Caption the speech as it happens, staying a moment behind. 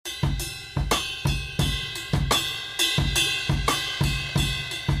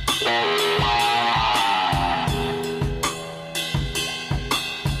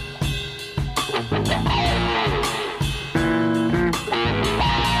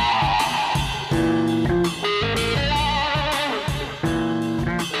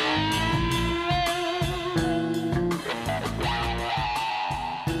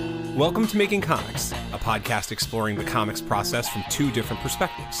Welcome to Making Comics, a podcast exploring the comics process from two different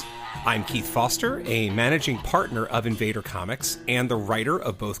perspectives. I'm Keith Foster, a managing partner of Invader Comics and the writer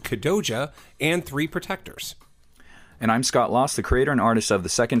of both Kadoja and Three Protectors. And I'm Scott Loss, the creator and artist of The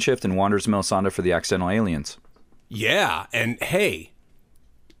Second Shift and Wanderers of Melisandre for the Accidental Aliens. Yeah, and hey,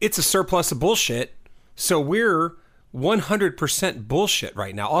 it's a surplus of bullshit, so we're 100% bullshit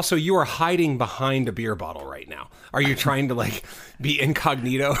right now. Also, you are hiding behind a beer bottle right now. Are you trying to, like, be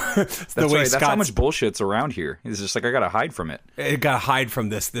incognito? That's right. That's how much bullshit's around here. It's just like, I gotta hide from it. I gotta hide from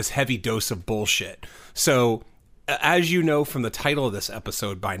this heavy dose of bullshit. So, as you know from the title of this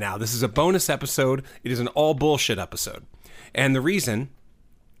episode by now, this is a bonus episode. It is an all bullshit episode. And the reason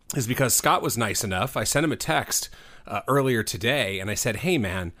is because Scott was nice enough. I sent him a text earlier today, and I said, hey,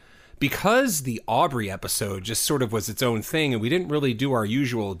 man, because the Aubrey episode just sort of was its own thing, and we didn't really do our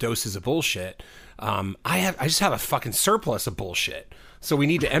usual doses of bullshit, I just have a fucking surplus of bullshit. So we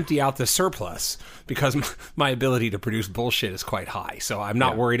need to empty out the surplus because my ability to produce bullshit is quite high. So I'm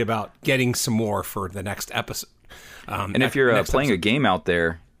not worried about getting some more for the next episode. And if you're playing a game out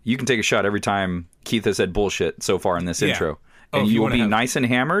there, you can take a shot every time Keith has said bullshit so far in this intro. And you will be nice and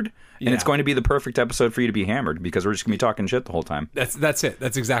hammered, and it's going to be the perfect episode for you to be hammered because we're just going to be talking shit the whole time. That's it.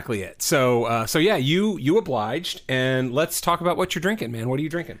 That's exactly it. So yeah, you obliged, and let's talk about what you're drinking, man. What are you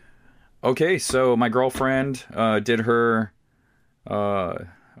drinking? Okay, so my girlfriend did her,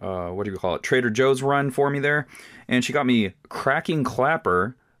 what do you call it, Trader Joe's run for me there, and she got me Cracking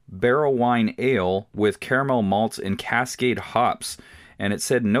Clapper Barrel Wine Ale with caramel malts and Cascade hops. And it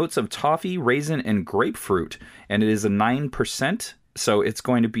said notes of toffee, raisin, and grapefruit. And it is a 9%. So it's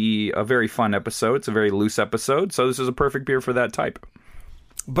going to be a very fun episode. It's a very loose episode. So this is a perfect beer for that type.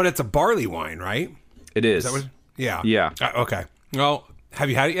 But it's a barley wine, right? It is. Is that what, yeah. Yeah. Okay. Well, have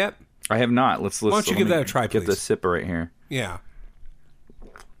you had it yet? I have not. Let's Why don't you give that a try, please? Get the sipper right here. Yeah.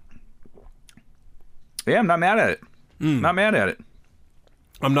 Yeah, I'm not mad at it. Not mad at it.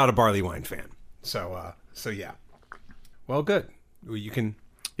 I'm not a barley wine fan. So yeah. Well, good. You can.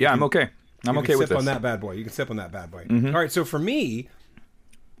 Yeah, I'm okay. I'm okay with this. Sip on that bad boy. You can sip on that bad boy. Mm-hmm. All right. So for me,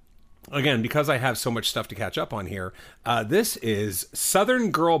 again, because I have so much stuff to catch up on here, this is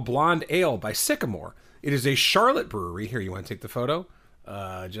Southern Girl Blonde Ale by Sycamore. It is a Charlotte brewery. Here, you want to take the photo?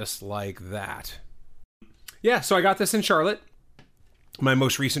 Just like that. Yeah. So I got this in Charlotte. My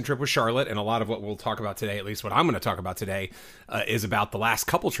most recent trip was Charlotte, and a lot of what we'll talk about today, at least what I'm going to talk about today, is about the last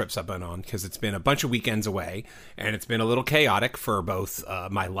couple trips I've been on, because it's been a bunch of weekends away, and it's been a little chaotic for both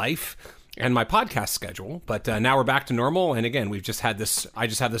my life and my podcast schedule. But now we're back to normal, and again, I just had this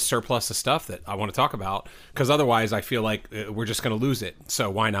surplus of stuff that I want to talk about, because otherwise I feel like we're just going to lose it.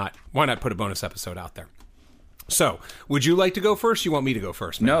 So why not put a bonus episode out there? So, would you like to go first? You want me to go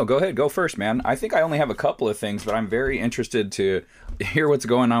first, man? No, go ahead. Go first, man. I think I only have a couple of things, but I'm very interested to hear what's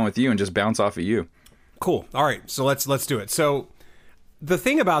going on with you and just bounce off of you. Cool. All right. So let's do it. So the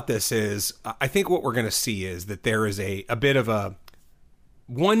thing about this is, I think what we're going to see is that there is a bit of a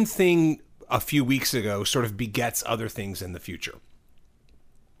one thing a few weeks ago sort of begets other things in the future.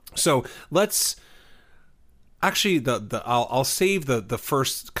 So let's actually I'll save the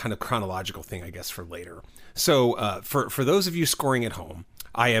first kind of chronological thing, I guess, for later. So for those of you scoring at home,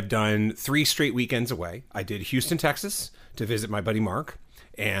 I have done 3 straight weekends away. I did Houston, Texas to visit my buddy Mark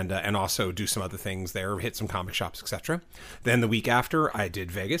and also do some other things there, hit some comic shops, etc. Then the week after, I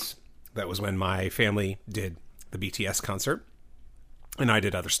did Vegas. That was when my family did the BTS concert. And I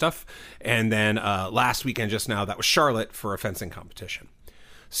did other stuff. And then last weekend just now, that was Charlotte for a fencing competition.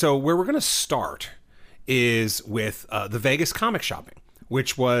 So where we're going to start is with the Vegas comic shopping,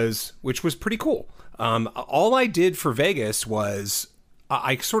 which was pretty cool. All I did for Vegas was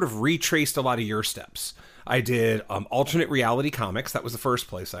I sort of retraced a lot of your steps. I did alternate reality comics. That was the first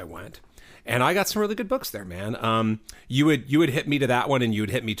place I went. And I got some really good books there, man. You would hit me to that one, and you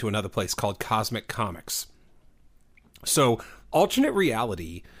would hit me to another place called Cosmic Comics. So alternate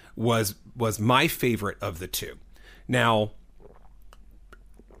reality was my favorite of the two. Now,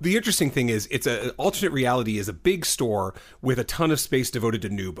 the interesting thing is, alternate reality is a big store with a ton of space devoted to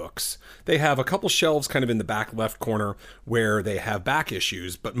new books. They have a couple shelves kind of in the back left corner where they have back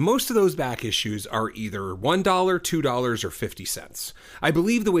issues, but most of those back issues are either $1, $2, or 50 cents. I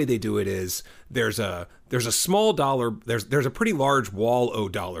believe the way they do it is there's a small dollar, there's a pretty large wall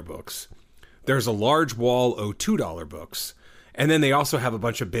 $0 books. There's a large wall $2 books. And then they also have a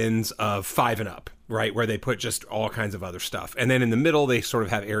bunch of bins of 5 and up, right, where they put just all kinds of other stuff. And then in the middle, they sort of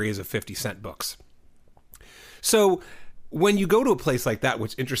have areas of 50-cent books. So when you go to a place like that,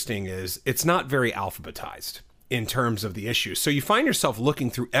 what's interesting is it's not very alphabetized in terms of the issues. So you find yourself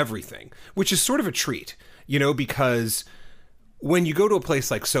looking through everything, which is sort of a treat, because when you go to a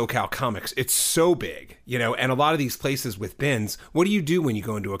place like SoCal Comics, it's so big, you know, and a lot of these places with bins, what do you do when you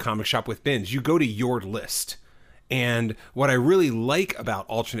go into a comic shop with bins? You go to your list. And what I really like about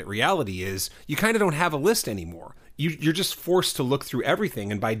alternate reality is you kind of don't have a list anymore. You're just forced to look through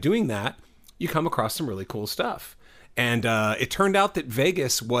everything. And by doing that, you come across some really cool stuff. And it turned out that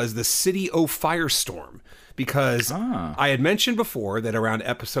Vegas was the city o' Firestorm, because I had mentioned before that around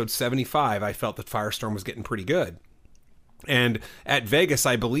episode 75, I felt that Firestorm was getting pretty good. And at Vegas,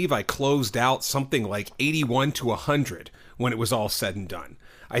 I believe I closed out something like 81 to 100 when it was all said and done.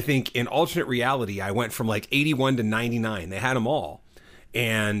 I think in alternate reality, I went from like 81 to 99. They had them all.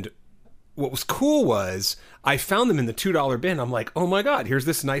 And what was cool was I found them in the $2 bin. I'm like, oh my God, here's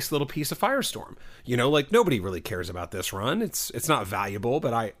this nice little piece of Firestorm. You know, like nobody really cares about this run. It's not valuable,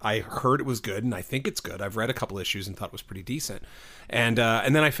 but I heard it was good, and I think it's good. I've read a couple issues and thought it was pretty decent. And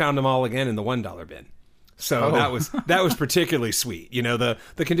then I found them all again in the $1 bin. So that was particularly sweet. You know, the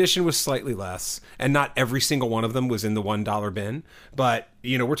condition was slightly less, and not every single one of them was in the $1 bin. But,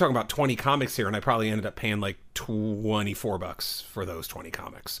 you know, we're talking about 20 comics here, and I probably ended up paying like $24 for those 20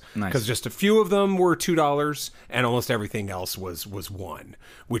 comics. Nice. Because just a few of them were $2, and almost everything else was $1,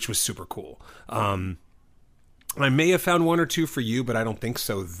 which was super cool. I may have found one or two for you, but I don't think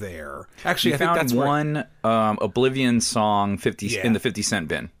so there. Actually, I think found that's one Oblivion song in the 50-cent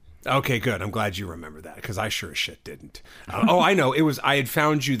bin. Okay, good. I'm glad you remember that, because I sure as shit didn't. I know. I had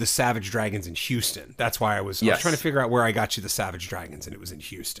found you the Savage Dragons in Houston. That's why I was trying to figure out where I got you the Savage Dragons, and it was in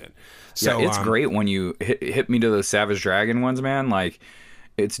Houston. So yeah, it's great when you hit me to the Savage Dragon ones, man. Like,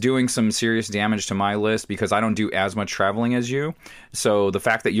 it's doing some serious damage to my list because I don't do as much traveling as you. So the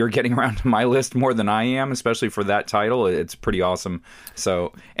fact that you're getting around to my list more than I am, especially for that title, it's pretty awesome.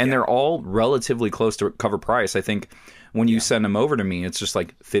 So, and they're all relatively close to cover price. I think when you send them over to me, it's just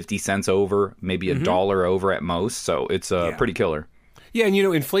like 50 cents over, maybe $1 over at most. So it's pretty killer. Yeah, and you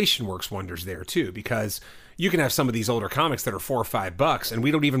know, inflation works wonders there too, because you can have some of these older comics that are $4 or $5, and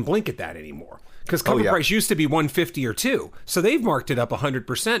we don't even blink at that anymore. Because cover price used to be $150 or $2, so they've marked it up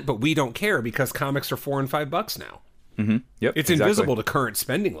 100%, but we don't care because comics are $4 and $5 now. Mm-hmm. Yep, it's invisible to current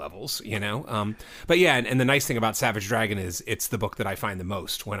spending levels, you know. But yeah, and the nice thing about Savage Dragon is it's the book that I find the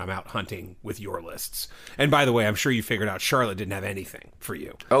most when I'm out hunting with your lists. And by the way, I'm sure you figured out Charlotte didn't have anything for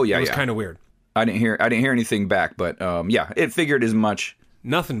you. Oh yeah, it was kind of weird. I didn't hear anything back, but yeah, it figured as much.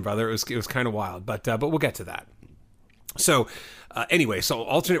 Nothing, brother. It was kind of wild, but we'll get to that. So anyway, so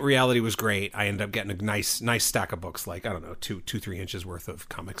alternate reality was great. I ended up getting a nice stack of books, like, I don't know, 2-3 inches worth of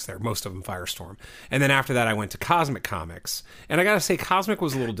comics there, most of them Firestorm. And then after that, I went to Cosmic Comics, and I gotta say, Cosmic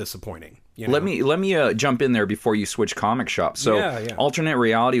was a little disappointing. You know? Let me jump in there before you switch comic shop. So alternate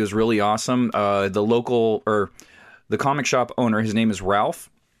reality was really awesome. The comic shop owner, his name is Ralph.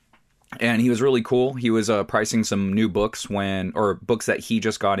 And he was really cool. He was pricing some new books books that he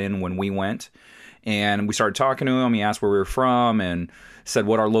just got in when we went. And we started talking to him. He asked where we were from and said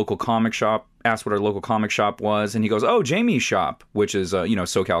what our local comic shop was. And he goes, oh, Jamie's shop, which is,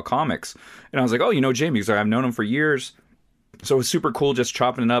 SoCal Comics. And I was like, oh, you know Jamie? Because I've known him for years. So it was super cool just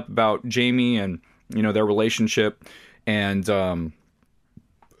chopping it up about Jamie and, you know, their relationship. And one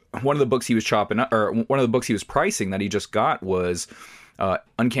of the books he was pricing that he just got was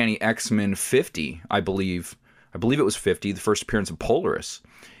Uncanny X-Men 50, I believe. I believe it was 50, the first appearance of Polaris.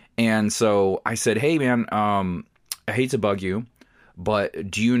 And so I said, hey, man, I hate to bug you, but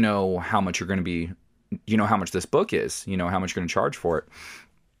do you know how much you're going to be, you know, how much this book is, you know, how much you're going to charge for it?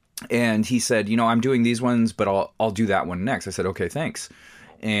 And he said, you know, I'm doing these ones, but I'll do that one next. I said, okay, thanks.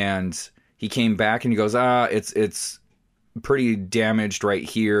 And he came back and he goes, it's pretty damaged right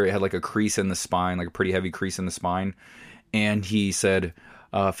here. It had like a crease in the spine, like a pretty heavy crease in the spine. And he said,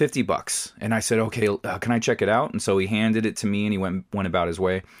 $50. And I said, okay, can I check it out? And so he handed it to me and he went about his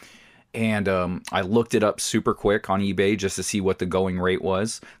way. And I looked it up super quick on eBay just to see what the going rate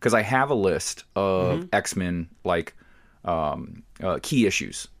was. Because I have a list of X-Men, like key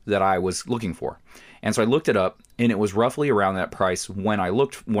issues that I was looking for. And so I looked it up and it was roughly around that price when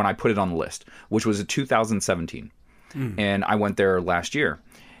I put it on the list, which was in 2017. And I went there last year.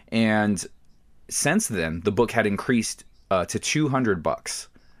 And since then, the book had increased to $200.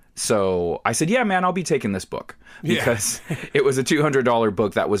 So I said, yeah, man, I'll be taking this book because it was a $200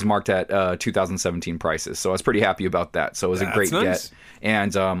 book that was marked at 2017 prices. So I was pretty happy about that. So it was a great get.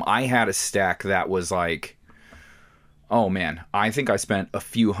 And I had a stack that was like, oh man, I think I spent a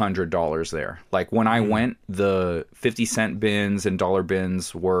few $100s there. Like when I went, the 50-cent bins and dollar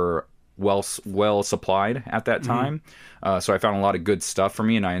bins were well supplied at that time. So I found a lot of good stuff for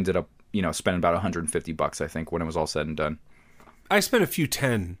me, and I ended up, you know, spending about $150, I think, when it was all said and done. I spent a few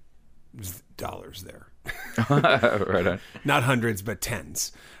 $10 there. Right on. Not hundreds, but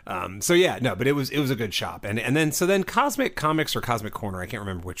tens. So yeah, no, but it was a good shop. And then Cosmic Comics or Cosmic Corner, I can't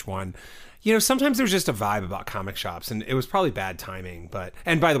remember which one. You know, sometimes there was just a vibe about comic shops, and it was probably bad timing.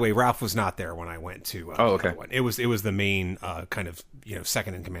 And by the way, Ralph was not there when I went to. Okay. One. It was the main kind of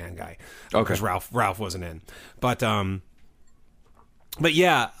second in command guy. Okay. Because Ralph wasn't in, but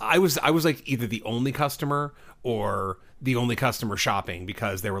yeah, I was like either the only customer or the only customer shopping,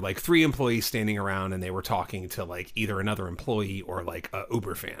 because there were like 3 employees standing around and they were talking to like either another employee or like a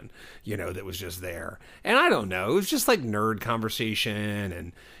Uber fan, that was just there. And I don't know, it was just like nerd conversation.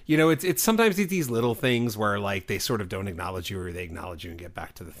 And, it's sometimes these little things where like they sort of don't acknowledge you or they acknowledge you and get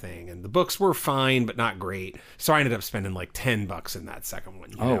back to the thing. And the books were fine, but not great. So I ended up spending like $10 in that second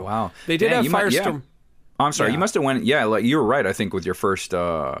one. Wow. They did have Firestorm. Yeah. I'm sorry, Yeah. you must have went. Yeah, like you were right. I think with your first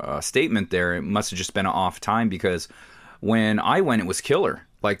statement there, it must have just been an off time, because when I went, it was killer.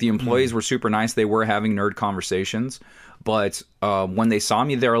 Like the employees were super nice. They were having nerd conversations, but when they saw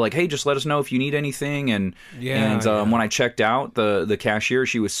me, they were like, "Hey, just let us know if you need anything." And when I checked out, the cashier,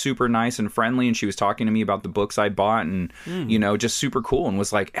 she was super nice and friendly, and she was talking to me about the books I bought, and just super cool, and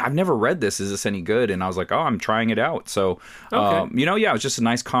was like, "I've never read this. Is this any good?" And I was like, "Oh, I'm trying it out." So, Okay. it was just a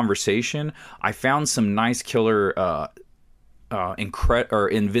nice conversation. I found some nice killer.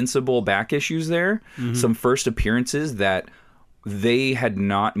 Invincible back issues there. Some first appearances that they had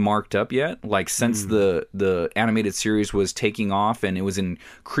not marked up yet, like since the animated series was taking off and it was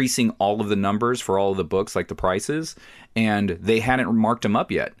increasing all of the numbers for all of the books, like the prices, and they hadn't marked them up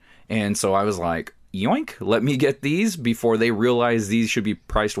yet. And so I was like, yoink, let me get these before they realize these should be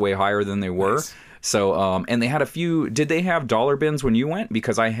priced way higher than they were. Nice. So, and they had a few. Did they have dollar bins when you went?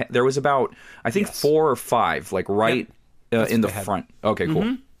 Because there was about, I think, Yes. 4 or 5, like right in the front. Okay,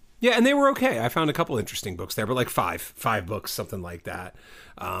 cool. Yeah, and they were okay. I found a couple interesting books there, but like five books, something like that.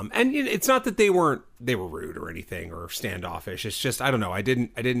 And it's not that they were rude or anything or standoffish. It's just, I don't know. I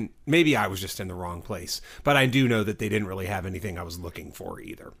didn't. Maybe I was just in the wrong place. But I do know that they didn't really have anything I was looking for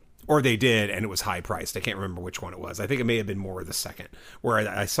either. Or they did, and it was high priced. I can't remember which one it was. I think it may have been more the second, where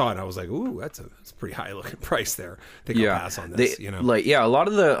I saw it and I was like, "Ooh, that's a pretty high looking price there." I think I'll pass on this. A lot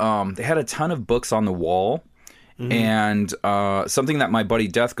of the they had a ton of books on the wall. And something that my buddy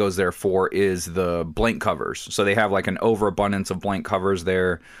Death goes there for is the blank covers. So they have like an overabundance of blank covers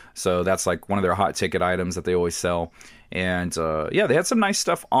there. So that's like one of their hot ticket items that they always sell. And they had some nice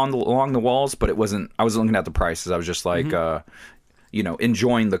stuff along the walls, but I wasn't looking at the prices. I was just like,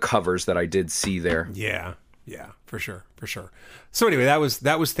 enjoying the covers that I did see there. Yeah, for sure. So anyway,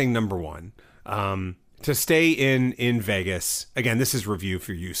 that was thing number one. To stay in Vegas again. This is review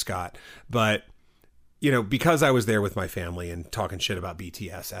for you, Scott, but. Because I was there with my family and talking shit about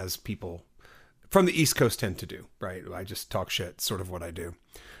BTS, as people from the East Coast tend to do, right? I just talk shit, sort of what I do.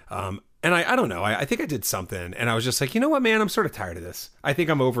 And I don't know. I think I did something, and I was just like, you know what, man? I'm sort of tired of this. I think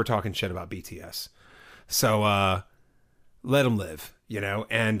I'm over talking shit about BTS. So let them live,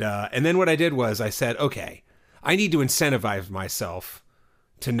 And then what I did was I said, okay, I need to incentivize myself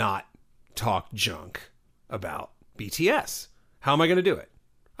to not talk junk about BTS. How am I going to do it?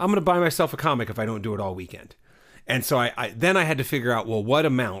 I'm going to buy myself a comic if I don't do it all weekend. And so I had to figure out, well, what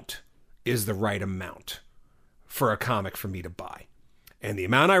amount is the right amount for a comic for me to buy? And the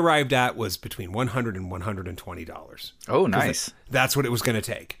amount I arrived at was between $100 and $120. Oh, nice. That's what it was going to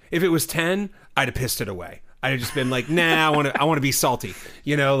take. If it was 10, I'd have pissed it away. I'd have just been like, nah, I want to be salty,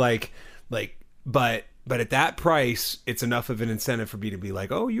 but at that price, it's enough of an incentive for me to be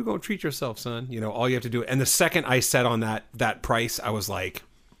like, oh, you go treat yourself, son. All you have to do. And the second I set on that price, I was like,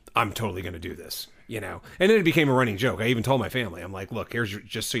 I'm totally going to do this, And then it became a running joke. I even told my family, I'm like, look, here's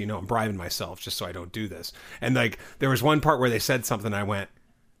just so you know, I'm bribing myself just so I don't do this. And like, there was one part where they said something, and I went,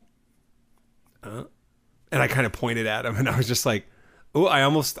 and I kind of pointed at them, and I was just like, oh, I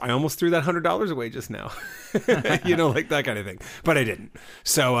almost threw that $100 away just now, like that kind of thing. But I didn't.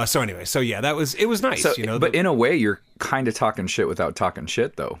 So anyway, it was nice, But in a way, you're kind of talking shit without talking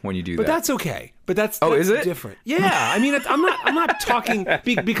shit, though, when you do that. But that's okay. But that's is it different? Yeah, I mean, I'm not talking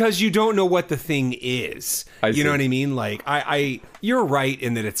because you don't know what the thing is. You know what I mean? Like you're right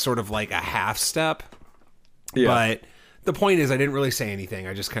in that it's sort of like a half step. Yeah. But the point is, I didn't really say anything.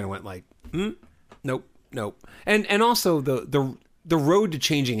 I just kind of went like, nope. And also the road to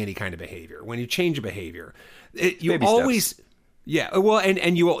changing any kind of behavior. When you change a behavior, you Baby always, steps. Yeah. Well,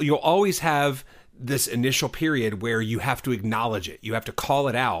 and you'll always have this initial period where you have to acknowledge it. You have to call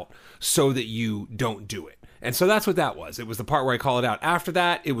it out so that you don't do it. And so that's what that was. It was the part where I call it out. After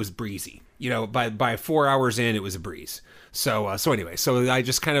that, it was breezy. By 4 hours in, it was a breeze. So anyway, so I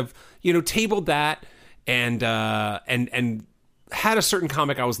just kind of tabled that and had a certain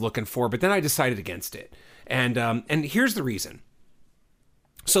comic I was looking for, but then I decided against it. And here's the reason.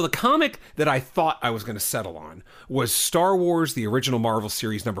 So the comic that I thought I was going to settle on was Star Wars, the original Marvel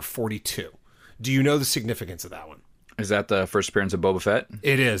series, number 42. Do you know the significance of that one? Is that the first appearance of Boba Fett?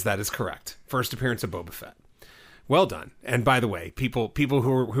 It is. That is correct. First appearance of Boba Fett. Well done. And by the way, people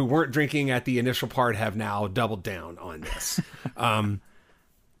who weren't drinking at the initial part have now doubled down on this.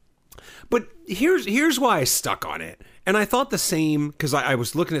 But here's why I stuck on it. And I thought the same, because I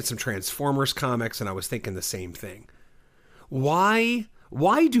was looking at some Transformers comics and I was thinking the same thing. Why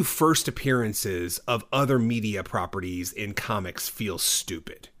do first appearances of other media properties in comics feel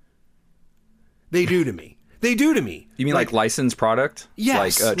stupid? They do to me. They do to me. You mean like licensed product?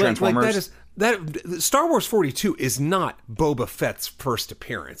 Yes. Like Transformers? Star Wars 42 is not Boba Fett's first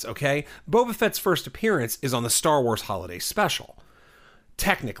appearance, okay? Boba Fett's first appearance is on the Star Wars Holiday Special,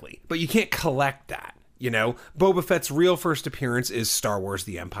 technically. But you can't collect that, you know? Boba Fett's real first appearance is Star Wars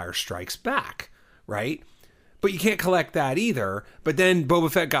The Empire Strikes Back, right? But you can't collect that either. But then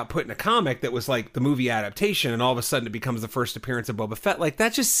Boba Fett got put in a comic that was like the movie adaptation, and all of a sudden it becomes the first appearance of Boba Fett. Like,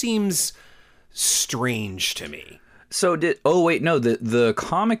 that just seems strange to me. So the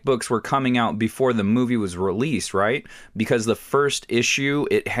comic books were coming out before the movie was released, right? Because the first issue,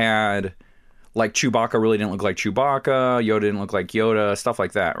 it had, like, Chewbacca really didn't look like Chewbacca, Yoda didn't look like Yoda, stuff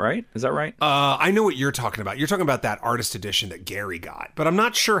like that, right? Is that right? I know what you're talking about. You're talking about that artist edition that Gary got, but I'm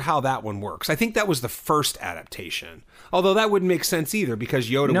not sure how that one works. I think that was the first adaptation, although that wouldn't make sense either because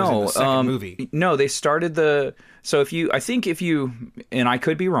Yoda was in the second movie. No, they started so if you, and I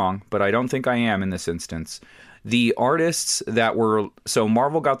could be wrong, but I don't think I am in this instance, the artists that were, so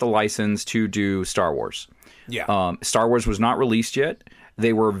Marvel got the license to do Star Wars. Yeah. Star Wars was not released yet.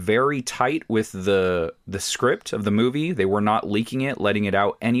 They were very tight with the script of the movie. They were not leaking it, letting it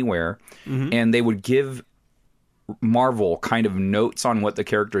out anywhere. Mm-hmm. And they would give Marvel kind of notes on what the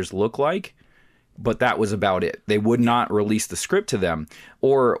characters look like, but that was about it. They would not release the script to them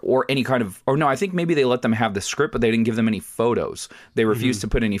or any kind of, or no, I think maybe they let them have the script, but they didn't give them any photos. They refused to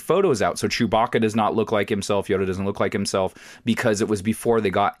put any photos out. So Chewbacca does not look like himself. Yoda doesn't look like himself because it was before they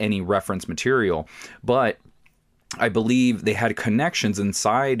got any reference material. But I believe they had connections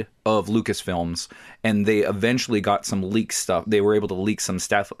inside of Lucasfilms, and they eventually got some leaked stuff. They were able to leak some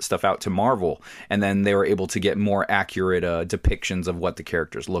stuff out to Marvel, and then they were able to get more accurate depictions of what the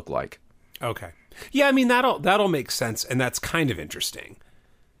characters look like. Okay. Yeah, I mean, that'll make sense, and that's kind of interesting.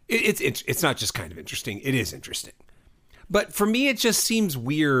 It's not just kind of interesting. It is interesting. But for me, it just seems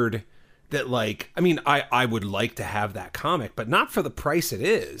weird that, like, I mean, I would like to have that comic, but not for the price it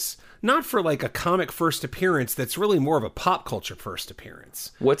is. Not for, like, a comic first appearance that's really more of a pop culture first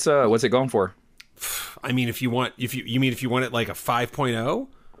appearance. What's it going for? I mean, if you want it like a 5.0,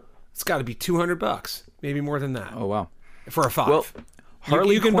 it's got to be $200, maybe more than that. Oh wow. For a 5.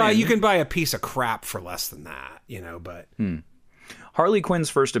 Well, you can buy a piece of crap for less than that, you know, but Harley Quinn's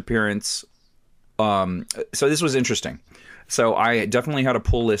first appearance, so this was interesting. So I definitely had a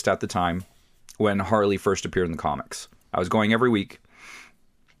pull list at the time when Harley first appeared in the comics. I was going every week,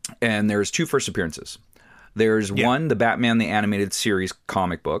 and there's 2 first appearances. There's one, the Batman the Animated Series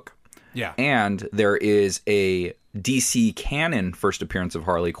comic book. Yeah. And there is a DC canon first appearance of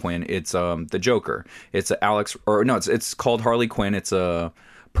Harley Quinn. It's the Joker. It's it's called Harley Quinn. It's a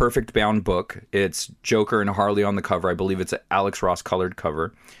perfect bound book. It's Joker and Harley on the cover. I believe it's an Alex Ross colored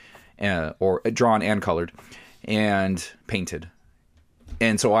cover, or drawn and colored and painted.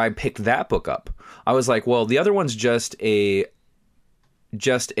 And so I picked that book up. I was like, well, the other one's just a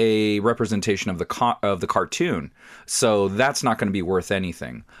representation of the cartoon, so that's not going to be worth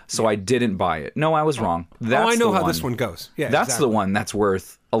anything. So I didn't buy it. No, I was wrong. I know how this one goes. Yeah, that's exactly the one that's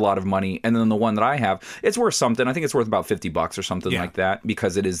worth a lot of money. And then the one that I have, it's worth something. I think it's worth about $50 or something like that,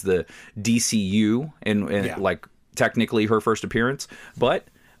 because it is the DCU and like technically her first appearance, but.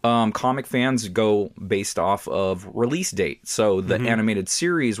 Comic fans go based off of release date. So the animated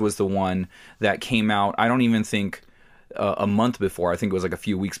series was the one that came out, I don't even think a month before. I think it was like a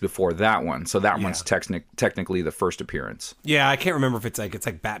few weeks before that one. So that one's technically the first appearance. Yeah, I can't remember if it's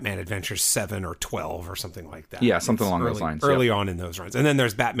like Batman Adventures 7 or 12 or something like that. Yeah, something along those lines. Early on in those runs. And then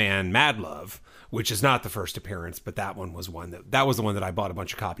there's Batman Mad Love, which is not the first appearance, but that one was that was the one that I bought a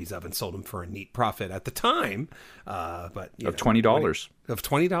bunch of copies of and sold them for a neat profit at the time. But of $20. Of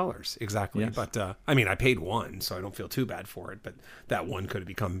 $20, exactly. Yes. But I mean, I paid one, so I don't feel too bad for it. But that one could have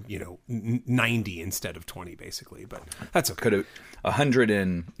become 90 instead of 20, basically. But that's okay. Could have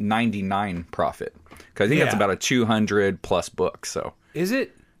 199 profit, because I think that's about a 200 plus book. So is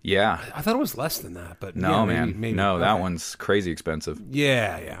it? Yeah. I thought it was less than that, but No, yeah, man. maybe. No, Okay. that one's crazy expensive.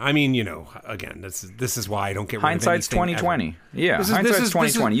 Yeah. I mean, again, this is why I don't get rid Hindsight's of anything 2020. ever. Yeah, hindsight's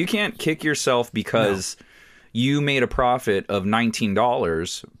 2020. You can't kick yourself because you made a profit of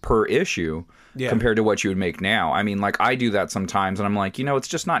 $19 per issue compared to what you would make now. I mean, like, I do that sometimes, and I'm like, it's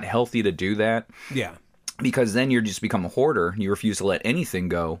just not healthy to do that. Yeah. Because then you just become a hoarder. You refuse to let anything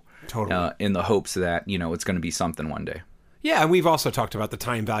go. Totally. In the hopes that, it's going to be something one day. Yeah, and we've also talked about the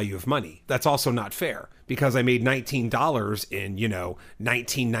time value of money. That's also not fair because I made $19 in,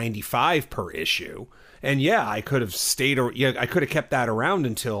 1995 per issue. And yeah, I could have I could have kept that around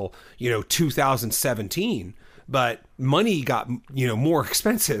until, 2017. But money got, more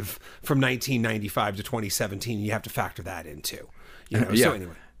expensive from 1995 to 2017. You have to factor that in too. So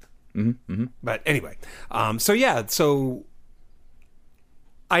anyway. But anyway, so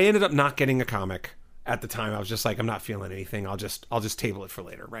I ended up not getting a comic. At the time, I was just like, I'm not feeling anything. I'll just table it for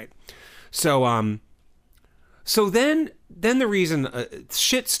later, right? So then the reason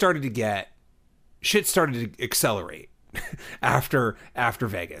shit started to accelerate after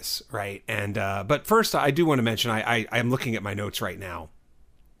Vegas, right? And but first, I do want to mention I'm looking at my notes right now,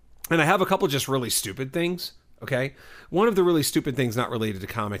 and I have a couple just really stupid things. Okay, one of the really stupid things not related to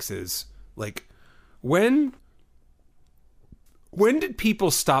comics is like when did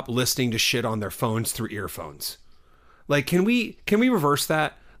people stop listening to shit on their phones through earphones? Like, can we reverse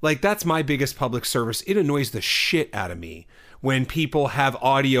that? Like, that's my biggest public service. It annoys the shit out of me when people have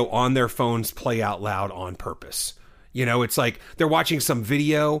audio on their phones play out loud on purpose. It's like they're watching some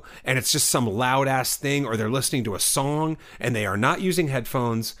video and it's just some loud ass thing, or they're listening to a song and they are not using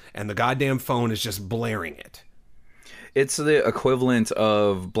headphones and the goddamn phone is just blaring it. It's the equivalent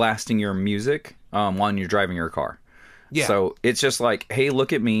of blasting your music while you're driving your car. Yeah. So it's just like, hey,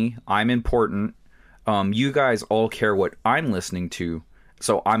 look at me. I'm important. You guys all care what I'm listening to,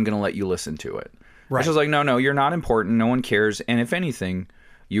 so I'm going to let you listen to it. Right. It's just like, no, you're not important. No one cares. And if anything,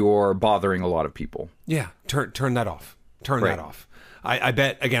 you're bothering a lot of people. Yeah. Turn that off. Turn that off. I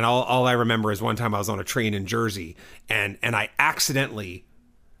bet, again, all I remember is one time I was on a train in Jersey and I accidentally,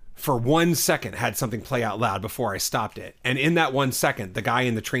 for 1 second, had something play out loud before I stopped it. And in that 1 second, the guy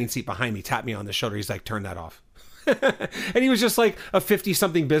in the train seat behind me tapped me on the shoulder. He's like, turn that off. And he was just like a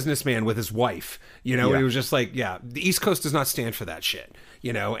 50-something businessman with his wife, He was just like, the East Coast does not stand for that shit,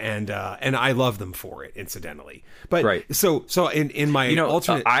 and I love them for it, incidentally. But so in my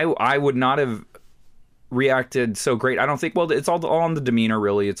alternate, I would not have reacted so great. I don't think. Well, it's all on the demeanor,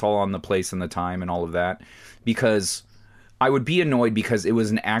 really. It's all on the place and the time and all of that, because I would be annoyed because it was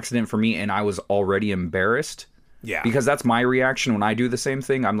an accident for me and I was already embarrassed. Yeah. Because that's my reaction when I do the same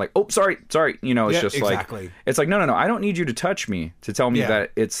thing. I'm like, oh, sorry. It's just exactly. like, it's like, no. I don't need you to touch me to tell me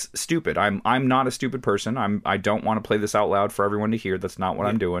that it's stupid. I'm not a stupid person. I don't want to play this out loud for everyone to hear. That's not what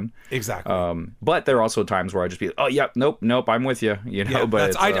I'm doing. Exactly. But there are also times where I just be, oh, yeah, nope, I'm with you.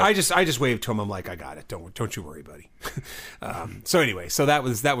 But I just waved to him. I'm like, I got it. Don't you worry, buddy. So anyway, so that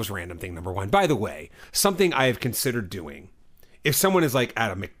was random thing number one. By the way, something I have considered doing, if someone is like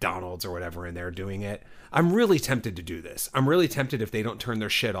at a McDonald's or whatever and they're doing it, I'm really tempted to do this. I'm really tempted, if they don't turn their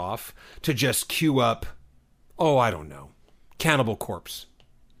shit off, to just queue up, I don't know, Cannibal Corpse,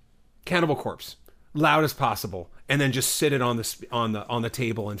 loud as possible, and then just sit it on the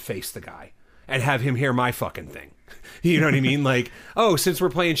table and face the guy and have him hear my fucking thing. You know what I mean? Like, since we're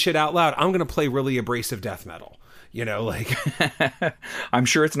playing shit out loud, I'm gonna play really abrasive death metal. I'm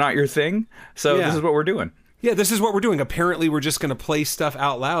sure it's not your thing, so this is what we're doing. Yeah, this is what we're doing. Apparently, we're just going to play stuff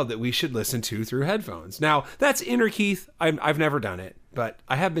out loud that we should listen to through headphones. Now, that's inner Keith. I've never done it, but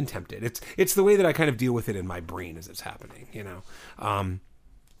I have been tempted. It's the way that I kind of deal with it in my brain as it's happening,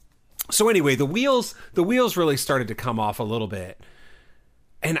 So anyway, the wheels really started to come off a little bit,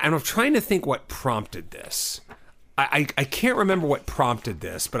 and I'm trying to think what prompted this. I can't remember what prompted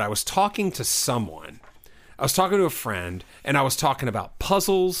this, but I was talking to someone. I was talking to a friend, and I was talking about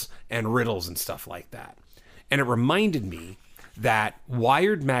puzzles and riddles and stuff like that. And it reminded me that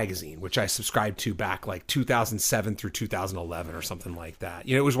Wired magazine, which I subscribed to back like 2007 through 2011 or something like that.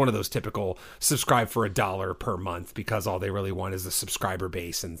 It was one of those typical subscribe for $1 per month because all they really want is the subscriber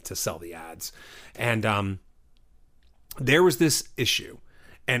base and to sell the ads. And there was this issue,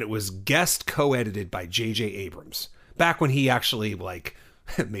 and it was guest co-edited by J.J. Abrams, back when he actually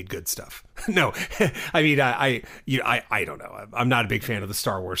made good stuff. No, I mean, I don't know. I'm not a big fan of the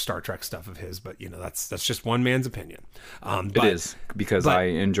Star Wars, Star Trek stuff of his, but that's just one man's opinion. It is, because I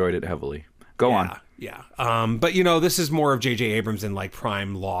enjoyed it heavily. Go on. Yeah. But this is more of J.J. Abrams in like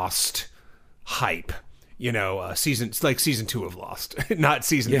prime Lost hype. Season 2 of Lost, not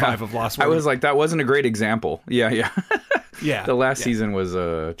season 5 of Lost. I was like, that wasn't a great example. Yeah. Yeah. The last yeah. season was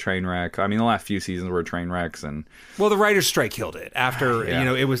a train wreck. I mean, the last few seasons were train wrecks, and Well, the writer's strike killed it. After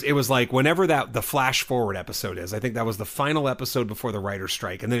Yeah. it was like whenever the flash forward episode is. I think that was the final episode before the writer's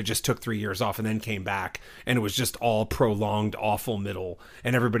strike, and then it just took 3 years off, and then came back, and it was just all prolonged, awful middle,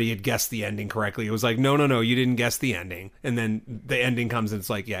 and everybody had guessed the ending correctly. It was like, no, you didn't guess the ending, and then the ending comes, and it's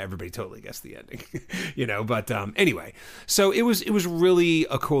like, yeah, everybody totally guessed the ending, But anyway, so it was really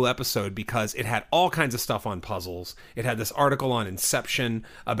a cool episode because it had all kinds of stuff on puzzles. It had this article on Inception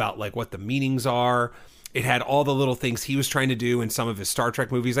about like what the meanings are. It had all the little things he was trying to do in some of his Star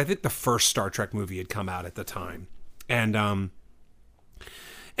Trek movies. I think the first Star Trek movie had come out at the time. And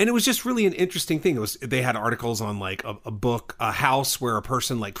it was just really an interesting thing. They had articles on like a book, a house where a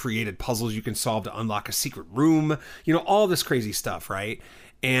person like created puzzles you can solve to unlock a secret room, all this crazy stuff. Right.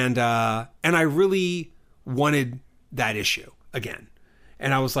 And I really wanted that issue again.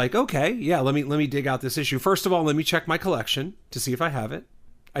 And I was like, okay, yeah, let me dig out this issue. First of all, let me check my collection to see if I have it.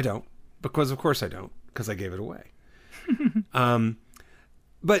 I don't, because of course I don't, because I gave it away.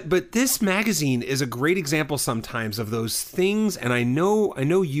 But this magazine is a great example sometimes of those things, and I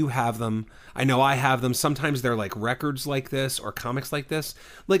know you have them. I know I have them. Sometimes they're like records like this or comics like this.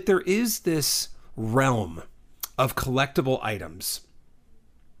 Like there is this realm of collectible items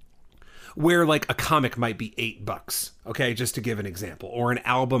where like a comic might be $8, okay, just to give an example, or an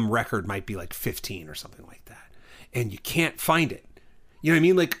album record might be like 15 or something like that, and you can't find it. You know what I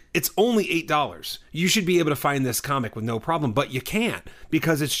mean? Like it's only $8. You should be able to find this comic with no problem, but you can't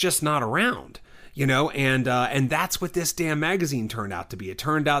because it's just not around. And that's what this damn magazine turned out to be. It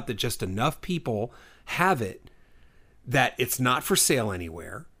turned out that just enough people have it that it's not for sale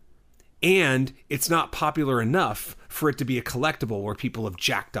anywhere. And it's not popular enough for it to be a collectible where people have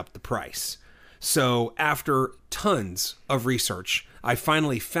jacked up the price. So after tons of research, I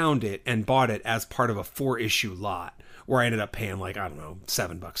finally found it and bought it as part of a 4-issue lot where I ended up paying like, I don't know,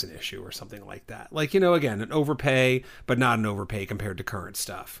 $7 an issue or something like that. Like, again, an overpay, but not an overpay compared to current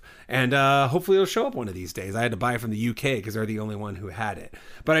stuff. And hopefully it'll show up one of these days. I had to buy it from the UK because they're the only one who had it.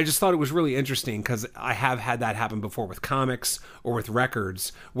 But I just thought it was really interesting because I have had that happen before with comics or with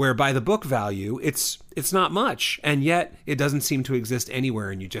records where by the book value, it's not much. And yet it doesn't seem to exist anywhere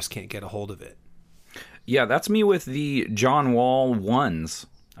and you just can't get a hold of it. Yeah, that's me with the John Wall ones.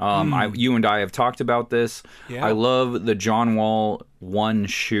 You and I have talked about this. Yeah. I love the John Wall 1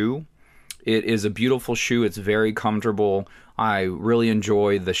 shoe. It is a beautiful shoe. It's very comfortable. I really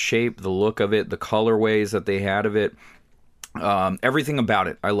enjoy the shape, the look of it, the colorways that they had of it. Everything about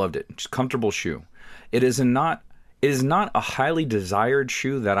it. I loved it. Just comfortable shoe. It is not a highly desired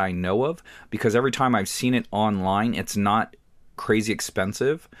shoe that I know of because every time I've seen it online, it's not crazy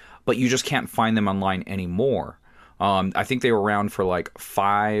expensive, but you just can't find them online anymore. I think they were around for like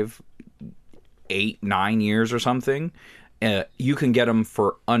 5, 8, 9 years or something. You can get them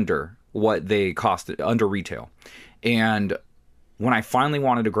for under what they cost, under retail. And when I finally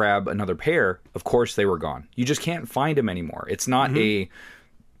wanted to grab another pair, of course they were gone. You just can't find them anymore. It's not a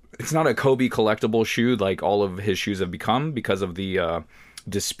Kobe collectible shoe like all of his shoes have become because of the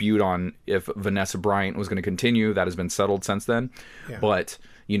dispute on if Vanessa Bryant was going to continue. That has been settled since then. Yeah. But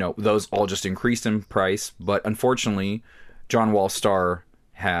those all just increased in price. But unfortunately, John Wall's star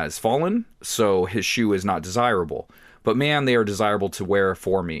has fallen, so his shoe is not desirable. But man, they are desirable to wear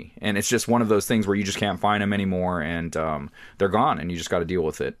for me. And it's just one of those things where you just can't find them anymore, and they're gone, and you just got to deal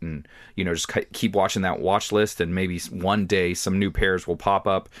with it. And, just keep watching that watch list, and maybe one day some new pairs will pop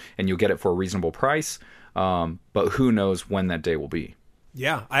up, and you'll get it for a reasonable price. But who knows when that day will be.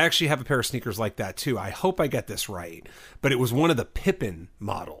 Yeah, I actually have a pair of sneakers like that too. I hope I get this right, but it was one of the Pippin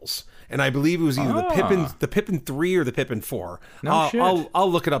models, and I believe it was either the Pippin 3 or the Pippin 4. No shit. I'll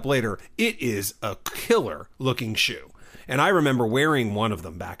look it up later. It is a killer looking shoe, and I remember wearing one of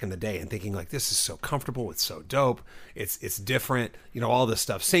them back in the day and thinking like, this is so comfortable, it's so dope, it's different, all this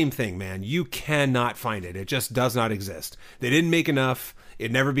stuff. Same thing, man. You cannot find it. It just does not exist. They didn't make enough.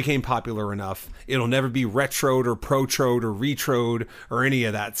 It never became popular enough. It'll never be retroed or protroed or retroed or any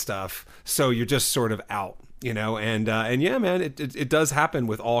of that stuff. So you're just sort of out, and yeah, man, it does happen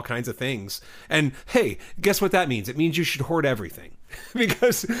with all kinds of things. And hey, guess what that means? It means you should hoard everything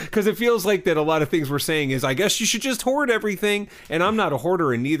because it feels like that a lot of things we're saying is, I guess you should just hoard everything. And I'm not a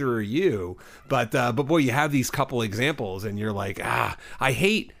hoarder and neither are you. But boy, you have these couple examples and you're like, I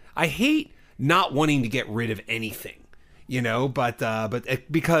hate not wanting to get rid of anything. But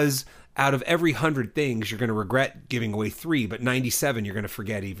because out of every 100 things, you're going to regret giving away 3, but 97 you're going to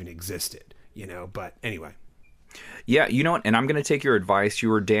forget even existed, but anyway. Yeah, you know what? And I'm going to take your advice. You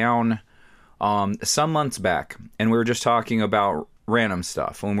were down some months back, and we were just talking about random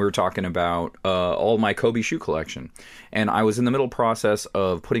stuff when we were talking about all my Kobe shoe collection. And I was in the middle process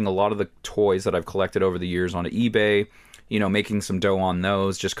of putting a lot of the toys that I've collected over the years onto eBay, making some dough on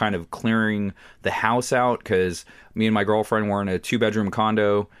those, just kind of clearing the house out, because me and my girlfriend were in a 2-bedroom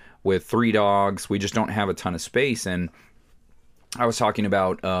condo with 3 dogs. We just don't have a ton of space. And I was talking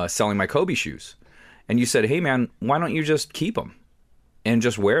about selling my Kobe shoes. And you said, hey, man, why don't you just keep them and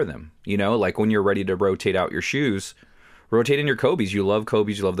just wear them? Like when you're ready to rotate out your shoes, rotate in your Kobe's. You love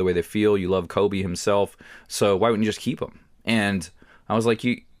Kobe's. You love the way they feel. You love Kobe himself. So why wouldn't you just keep them? And I was like,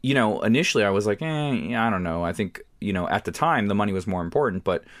 initially I was like, I don't know. I think, at the time the money was more important.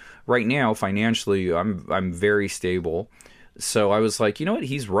 But right now, financially, I'm very stable. So I was like, you know what?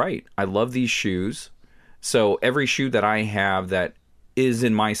 He's right. I love these shoes. So every shoe that I have that is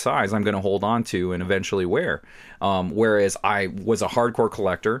in my size, I'm going to hold on to and eventually wear. Whereas I was a hardcore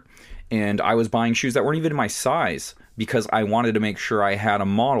collector and I was buying shoes that weren't even in my size because I wanted to make sure I had a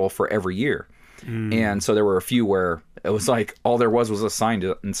model for every year. And so there were a few where it was like all there was a sign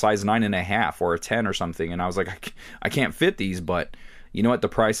in size 9.5 or a 10 or something. And I was like, I can't fit these, but you know what? The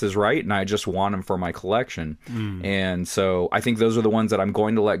price is right. And I just want them for my collection. And so I think those are the ones that I'm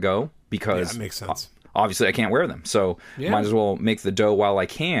going to let go because that makes sense. Obviously I can't wear them. So might as well make the dough while I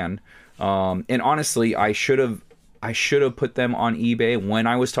can. And honestly, I should have put them on eBay when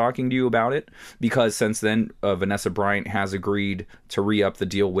I was talking to you about it, because since then Vanessa Bryant has agreed to re-up the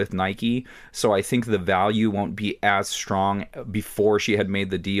deal with Nike. So I think the value won't be as strong before she had made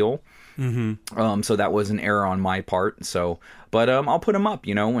the deal. So that was an error on my part. So, but I'll put them up,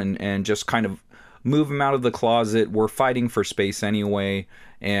 and just kind of move them out of the closet. We're fighting for space anyway.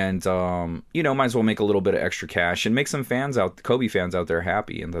 And, might as well make a little bit of extra cash and make some Kobe fans out there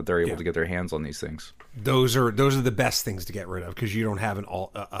happy, and that they're able to get their hands on these things. Those are the best things to get rid of, because you don't have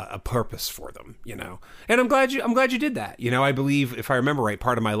a purpose for them, And I'm glad you did that. I believe, if I remember right,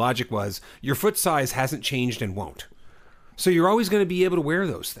 part of my logic was your foot size hasn't changed and won't. So you're always going to be able to wear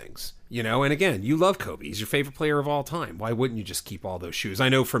those things, and again, you love Kobe. He's your favorite player of all time. Why wouldn't you just keep all those shoes? I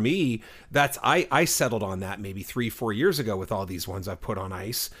know for me, I settled on that maybe 3-4 years ago with all these ones I've put on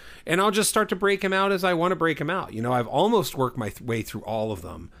ice, and I'll just start to break them out as I want to break them out. I've almost worked my way through all of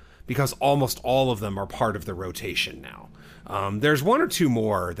them, because almost all of them are part of the rotation now. There's 1 or 2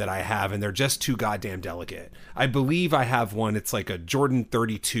 more that I have, and they're just too goddamn delicate. I believe I have one. It's like a Jordan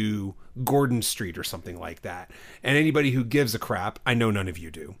 32 Gordon Street or something like that. And anybody who gives a crap, I know none of you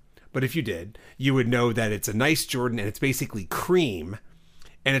do, but if you did, you would know that it's a nice Jordan, and it's basically cream,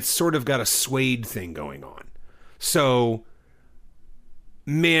 and it's sort of got a suede thing going on. So,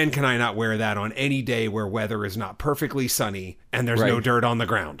 man, can I not wear that on any day where weather is not perfectly sunny and there's no dirt on the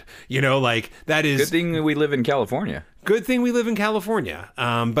ground. That is... Good thing we live in California. Good thing we live in California.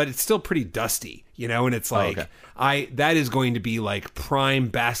 But it's still pretty dusty, and it's like, that is going to be like prime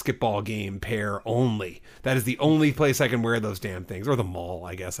basketball game pair only. That is the only place I can wear those damn things. Or the mall,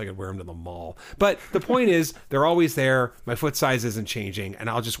 I guess. I could wear them to the mall. But the point is, they're always there. My foot size isn't changing, and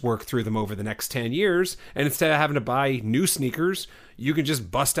I'll just work through them over the next 10 years. And instead of having to buy new sneakers, you can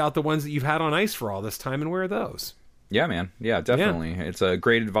just bust out the ones that you've had on ice for all this time and wear those. Yeah, man. Yeah, definitely. Yeah. It's a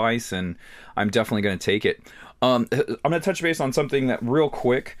great advice, and I'm definitely going to take it. I'm going to touch base on something that real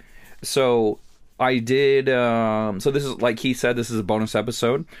quick. So I did, so this is, like he said, this is a bonus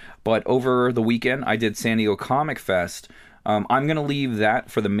episode, but over the weekend I did San Diego Comic Fest. I'm going to leave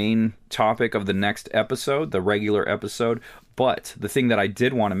that for the main topic of the next episode, the regular episode. But the thing that I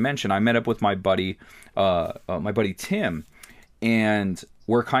did want to mention, I met up with my buddy Tim, and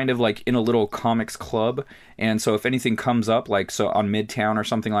we're kind of like in a little comics club. And so if anything comes up, like so on Midtown or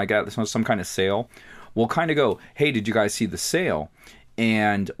something like that, there's some kind of sale, we'll kind of go, hey, did you guys see the sale?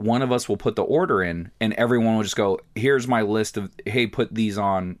 And one of us will put the order in, and everyone will just go, here's my list of, hey, put these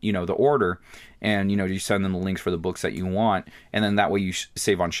on, the order. And, you send them the links for the books that you want. And then that way you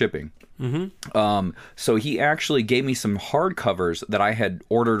save on shipping. So he actually gave me some hardcovers that I had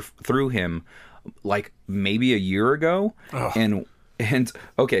ordered through him like maybe a year ago. And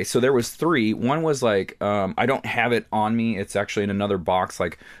okay, so there was 3. One was like, I don't have it on me. It's actually in another box.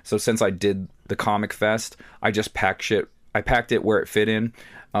 Like, so since I did the Comic Fest, I just packed it where it fit in.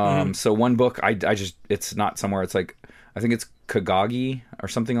 So one book, I just, it's not somewhere. It's like, I think it's Kagagi or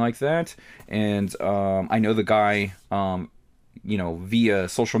something like that. And I know the guy, via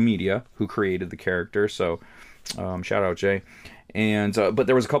social media who created the character. So shout out Jay. And but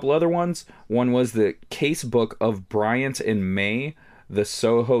there was a couple other ones. One was the case book of Bryant and May, the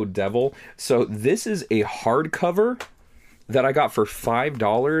Soho Devil. So this is a hardcover that I got for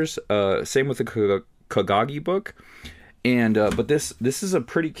 $5. Same with the Kagagi book. And but this is a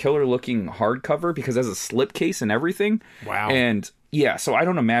pretty killer looking hardcover because it has a slipcase and everything. Wow. And Yeah, so I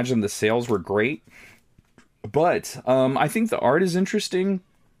don't imagine the sales were great, but I think the art is interesting.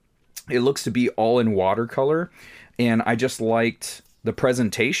 It looks to be all in watercolor, and I just liked the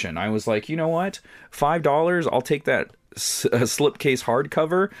presentation. I was like, you know what, $5, I'll take that slipcase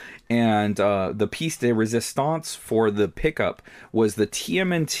hardcover. And the piece de resistance for the pickup was the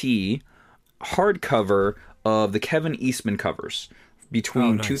TMNT hardcover of the Kevin Eastman covers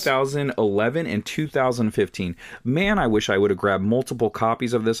between 2011 and 2015. Man, I wish I would have grabbed multiple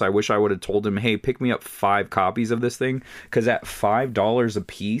copies of this. I wish I would have told him, hey, pick me up 5 copies of this thing, because at $5 a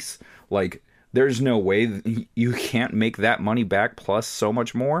piece, like, there's no way you can't make that money back plus so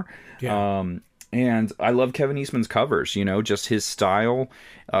much more. Yeah. And I love Kevin Eastman's covers, you know, just his style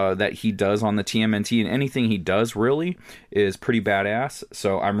that he does on the TMNT, and anything he does really is pretty badass.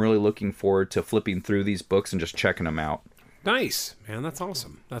 So I'm really looking forward to flipping through these books and just checking them out. Nice, man. That's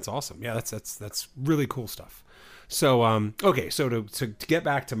awesome. That's awesome. Yeah, that's really cool stuff. So, okay. So to get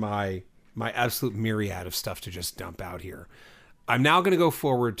back to my absolute myriad of stuff to just dump out here, I'm now going to go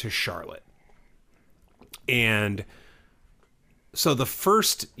forward to Charlotte. And so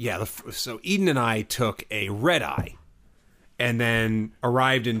so Eden and I took a red eye and then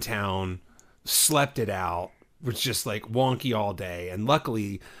arrived in town, slept it out, was just like wonky all day. And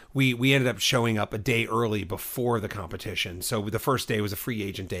luckily we ended up showing up a day early before the competition. So the first day was a free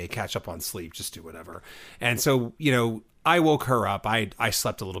agent day, catch up on sleep, just do whatever. And so, you know, I woke her up. I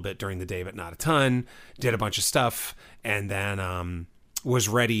slept a little bit during the day, but not a ton, did a bunch of stuff, and then was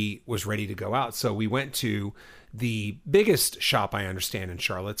ready to go out. So we went to the biggest shop I understand in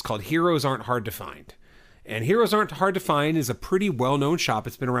Charlotte. It's called Heroes Aren't Hard to Find. And Heroes Aren't Hard to Find is a pretty well-known shop.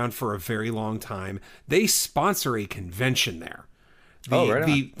 It's been around for a very long time. They sponsor a convention there.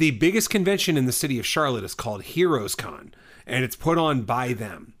 The biggest convention in the city of Charlotte is called Heroes Con, and it's put on by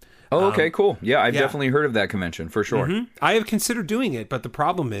them. Oh, okay, cool. Yeah, I've definitely heard of that convention, for sure. Mm-hmm. I have considered doing it, but the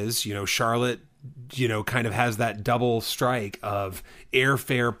problem is, you know, Charlotte, you know, kind of has that double strike of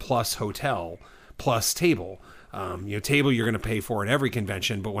airfare plus hotel plus table. You know, table you're going to pay for at every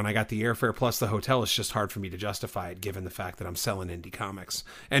convention, but when I got the airfare plus the hotel, it's just hard for me to justify it, given the fact that I'm selling indie comics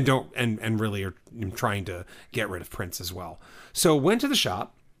and really am trying to get rid of prints as well. So went to the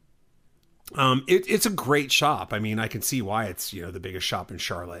shop. It's a great shop. I mean, I can see why it's, you know, the biggest shop in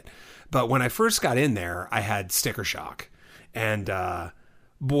Charlotte. But when I first got in there, I had sticker shock, and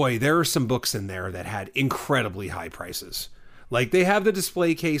boy, there are some books in there that had incredibly high prices. Like, they have the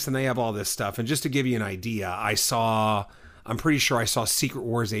display case and they have all this stuff. And just to give you an idea, I'm pretty sure I saw Secret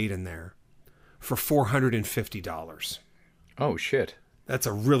Wars 8 in there for $450. Oh, shit. That's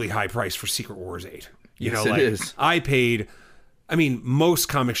a really high price for Secret Wars 8. You Yes, know, like, it is. I mean, most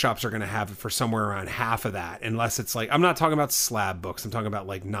comic shops are going to have it for somewhere around half of that, unless it's like, I'm not talking about slab books. I'm talking about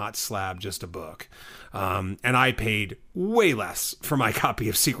like not slab, just a book. And I paid way less for my copy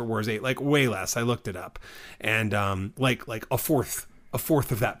of Secret Wars 8, like way less. I looked it up, and like a fourth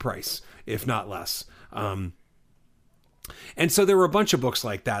of that price, if not less. And so there were a bunch of books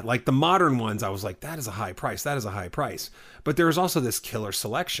like that, like the modern ones. I was like, that is a high price. That is a high price. But there was also this killer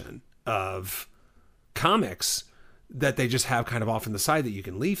selection of comics that they just have kind of off on the side that you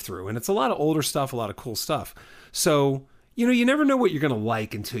can leaf through. And it's a lot of older stuff, a lot of cool stuff. So, you know, you never know what you're going to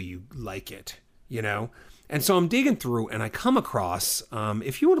like until you like it, you know? And so I'm digging through and I come across,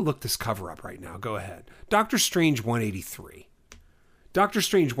 if you want to look this cover up right now, go ahead. Doctor Strange 183. Doctor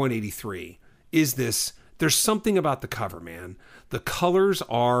Strange 183 is this, there's something about the cover, man. The colors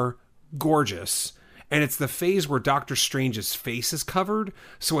are gorgeous. And it's the phase where Doctor Strange's face is covered,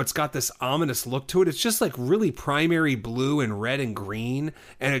 so it's got this ominous look to it. It's just like really primary blue and red and green,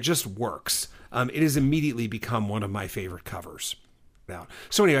 and it just works. It has immediately become one of my favorite covers. Now,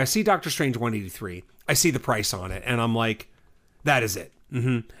 so anyway, I see Doctor Strange 183. I see the price on it, and I'm like, that is it.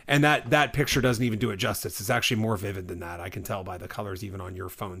 Mm-hmm. And that picture doesn't even do it justice. It's actually more vivid than that. I can tell by the colors even on your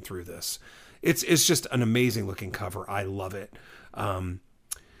phone through this. It's just an amazing looking cover. I love it.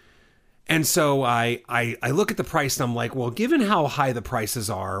 And so I look at the price and I'm like, well, given how high the prices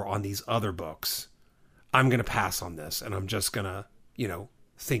are on these other books, I'm going to pass on this and I'm just going to, you know,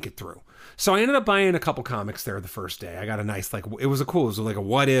 think it through. So I ended up buying a couple comics there the first day. I got a nice, like, it was like a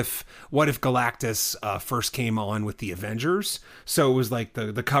what if Galactus first came on with the Avengers. So it was like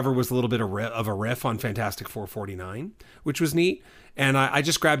the cover was a little bit of a riff on Fantastic 449, which was neat. And I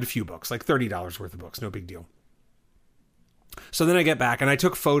just grabbed a few books, like $30 worth of books. No big deal. So then I get back and I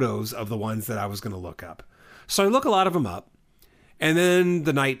took photos of the ones that I was going to look up. So I look a lot of them up, and then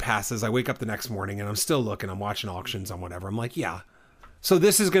the night passes. I wake up the next morning and I'm still looking. I'm watching auctions on whatever. I'm like, yeah. So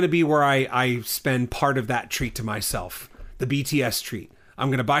this is going to be where I spend part of that treat to myself, the BTS treat. I'm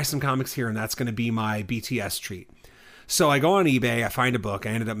going to buy some comics here and that's going to be my BTS treat. So I go on eBay, I find a book, I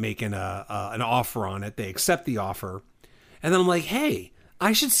ended up making an offer on it. They accept the offer. And then I'm like, hey,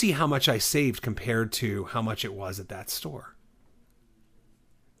 I should see how much I saved compared to how much it was at that store.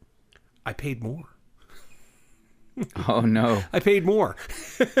 I paid more. Oh, no. I paid more.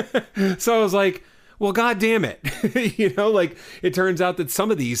 So I was like, well, God damn it. Like it turns out that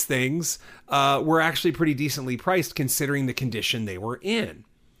some of these things were actually pretty decently priced considering the condition they were in.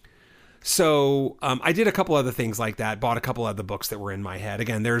 So I did a couple other things like that, bought a couple other books that were in my head.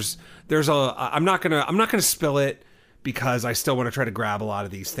 Again, I'm not gonna spill it because I still want to try to grab a lot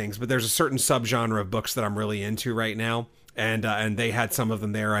of these things, but there's a certain subgenre of books that I'm really into right now. And they had some of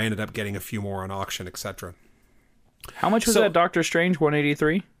them there. I ended up getting a few more on auction, etc. How much was that Doctor Strange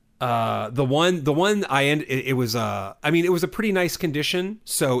 183? The one it was it was a pretty nice condition.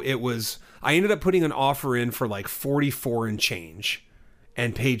 So I ended up putting an offer in for like 44 and change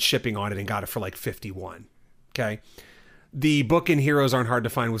and paid shipping on it and got it for like 51. Okay. The book in Heroes Aren't Hard to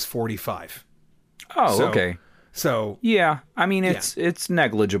Find was 45. Oh, okay. So yeah, I mean, it's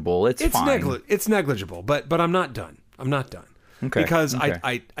negligible. It's fine. It's negligible, but I'm not done. Okay. Because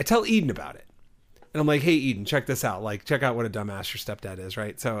I tell Eden about it. And I'm like, hey, Eden, check this out. Like, check out what a dumbass your stepdad is,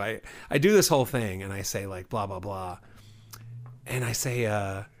 right? So I do this whole thing, and I say, like, blah, blah, blah. And I say,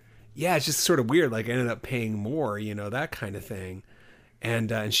 yeah, it's just sort of weird. Like, I ended up paying more, that kind of thing.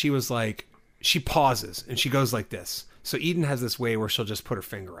 And she was like, she pauses, and she goes like this. So Eden has this way where she'll just put her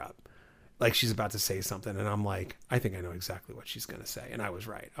finger up. Like, she's about to say something. And I'm like, I think I know exactly what she's going to say. And I was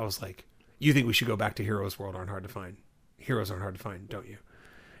right. I was like, you think we should go back to Heroes Aren't Hard to Find, don't you?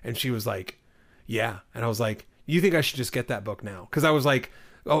 And she was like, yeah. And I was like, you think I should just get that book now? Because I was like,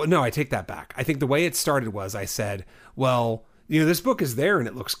 oh, no, I take that back. I think the way it started was I said, well, this book is there and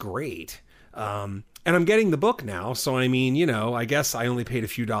it looks great. And I'm getting the book now. So, I mean, I guess I only paid a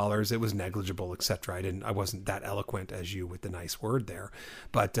few dollars. It was negligible, etc. I wasn't that eloquent as you with the nice word there.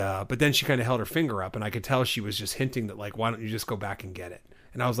 But then she kind of held her finger up and I could tell she was just hinting that, like, why don't you just go back and get it?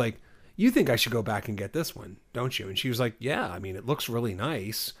 And I was like, you think I should go back and get this one, don't you? And she was like, yeah, I mean, it looks really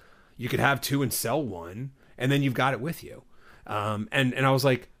nice. You could have two and sell one, and then you've got it with you. And I was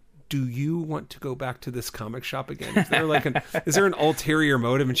like, do you want to go back to this comic shop again? Is there an ulterior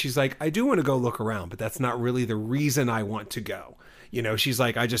motive? And she's like, I do want to go look around, but that's not really the reason I want to go. She's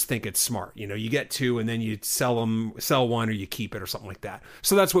like, I just think it's smart. You get two and then you sell one or you keep it or something like that.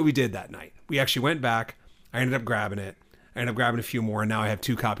 So that's what we did that night. We actually went back. I ended up grabbing it. I ended up grabbing a few more, and now I have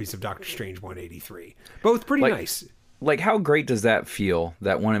 2 copies of Doctor Strange 183. Both pretty nice. Like, how great does that feel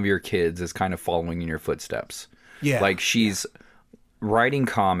that one of your kids is kind of following in your footsteps? Yeah. Like, she's writing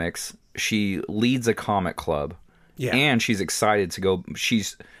comics, she leads a comic club, and she's excited to go.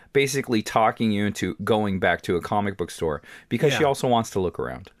 She's basically talking you into going back to a comic book store because she also wants to look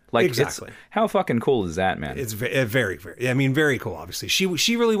around. Like, exactly. How fucking cool is that, man? It's very, very, very cool, obviously.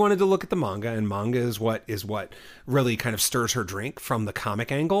 She really wanted to look at the manga, and manga is what really kind of stirs her drink from the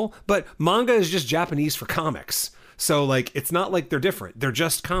comic angle. But manga is just Japanese for comics. So, like, it's not like they're different. They're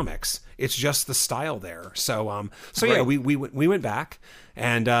just comics. It's just the style there. So right. Yeah, we went back,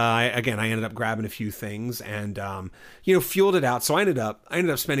 and I ended up grabbing a few things, and fueled it out. So I ended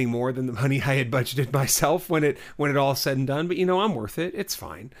up spending more than the money I had budgeted myself when it all said and done. But I'm worth it. It's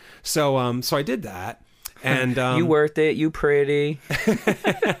fine. So I did that. And you worth it, you pretty.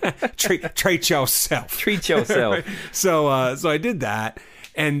 Treat yourself. Treat yourself. Right? So I did that.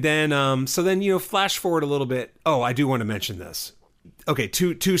 And then, flash forward a little bit. Oh, I do want to mention this. Okay,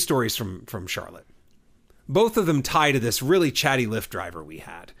 two stories from Charlotte. Both of them tie to this really chatty Lyft driver we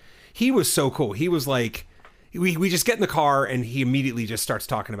had. He was so cool. He was like, we just get in the car and he immediately just starts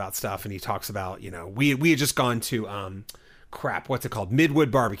talking about stuff. And he talks about, we had just gone to, what's it called?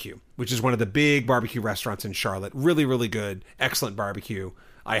 Midwood Barbecue, which is one of the big barbecue restaurants in Charlotte. Really, really good. Excellent barbecue.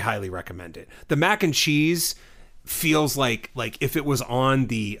 I highly recommend it. The mac and cheese feels like if it was on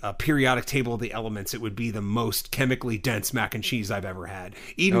the periodic table of the elements, it would be the most chemically dense mac and cheese I've ever had.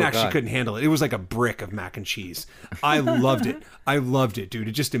 Eden couldn't handle it. It was like a brick of mac and cheese. I loved it. I loved it, dude.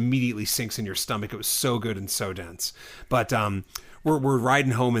 It just immediately sinks in your stomach. It was so good and so dense. But we're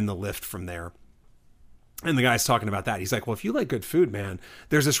riding home in the Lyft from there. And the guy's talking about that. He's like, well, if you like good food, man,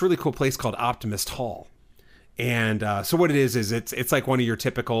 there's this really cool place called Optimist Hall. And so what it is it's like one of your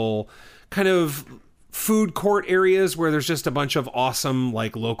typical kind of food court areas where there's just a bunch of awesome,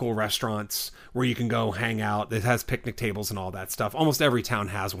 like, local restaurants where you can go hang out. It has picnic tables and all that stuff. Almost every town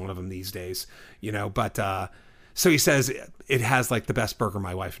has one of them these days, but so he says it has, like, the best burger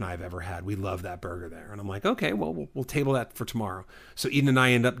my wife and I have ever had. We love that burger there. And I'm like, okay, well, we'll table that for tomorrow. So Eden and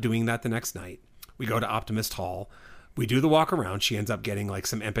I end up doing that the next night. We go to Optimist Hall. We do the walk around. She ends up getting like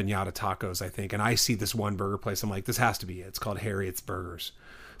some empanada tacos, I think. And I see this one burger place. I'm like, this has to be it. It's called Harriet's Burgers.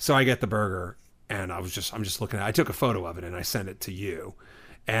 So I get the burger, and I'm just looking at it. I took a photo of it and I sent it to you.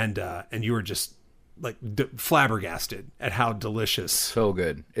 And you were just like flabbergasted at how delicious. So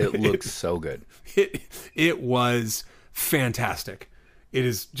good. It looks so good. It was fantastic. It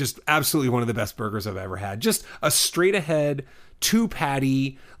is just absolutely one of the best burgers I've ever had. Just a straight ahead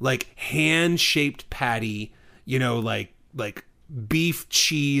 2-patty, like hand-shaped patty, like beef,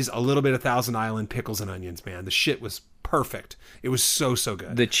 cheese, a little bit of Thousand Island pickles and onions, man. The shit was perfect. It was so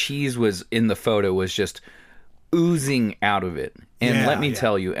good. The cheese was in the photo was just oozing out of it. And let me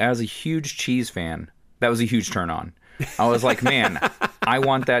tell you, as a huge cheese fan, that was a huge turn on. I was like, man, I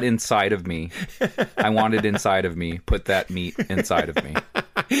want that inside of me. I want it inside of me. Put that meat inside of me.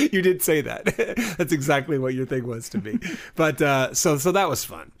 You did say that. That's exactly what your thing was to me. But so that was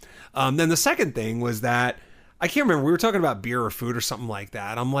fun. Then the second thing was that, I can't remember, we were talking about beer or food or something like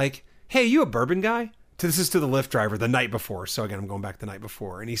that. I'm like, hey, you a bourbon guy? This is to the Lyft driver the night before. So again, I'm going back the night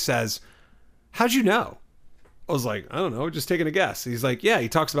before. And he says, how'd you know? I was like, I don't know, just taking a guess. He's like, yeah, he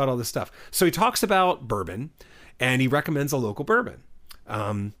talks about all this stuff. So he talks about bourbon, and he recommends a local bourbon.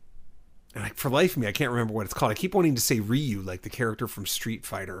 And for the life of me, I can't remember what it's called. I keep wanting to say Ryu, like the character from Street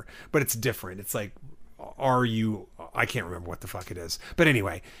Fighter, but it's different. It's like, I can't remember what the fuck it is. But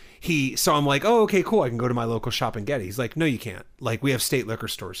anyway, so I'm like, oh, okay, cool. I can go to my local shop and get it. He's like, no, you can't. Like, we have state liquor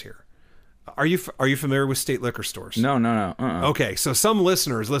stores here. Are you familiar with state liquor stores? No. Okay, so some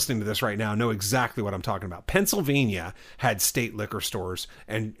listeners listening to this right now know exactly what I'm talking about. Pennsylvania had state liquor stores,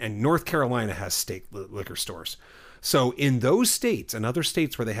 and North Carolina has state liquor stores. So in those states and other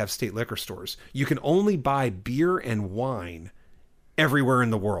states where they have state liquor stores, you can only buy beer and wine everywhere in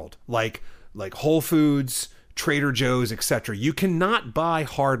the world, like Whole Foods, Trader Joe's, etc. You cannot buy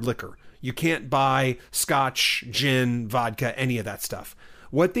hard liquor. You can't buy scotch, gin, vodka, any of that stuff.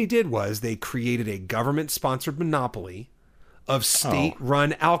 What they did was they created a government-sponsored monopoly of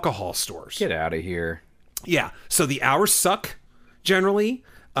state-run alcohol stores. Get out of here. Yeah. So the hours suck, generally.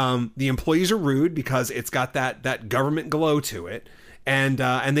 The employees are rude because it's got that government glow to it. And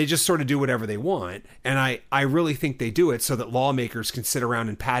they just sort of do whatever they want. And I really think they do it so that lawmakers can sit around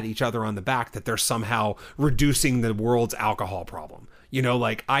and pat each other on the back that they're somehow reducing the world's alcohol problem.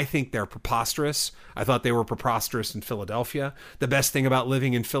 Like, I think they're preposterous. I thought they were preposterous in Philadelphia. The best thing about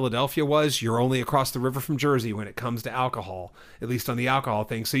living in Philadelphia was you're only across the river from Jersey when it comes to alcohol, at least on the alcohol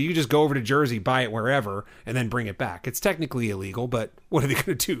thing. So you just go over to Jersey, buy it wherever, and then bring it back. It's technically illegal, but what are they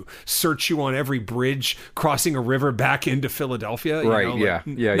going to do? Search you on every bridge crossing a river back into Philadelphia? Right,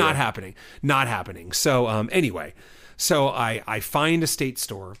 yeah. Not happening. Not happening. So anyway, I find a state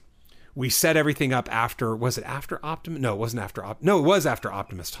store. We set everything up after, was it after Optimus? No, it wasn't after No, it was after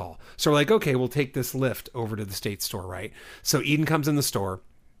Optimist Hall. So we're like, okay, we'll take this lift over to the state store, right? So Eden comes in the store,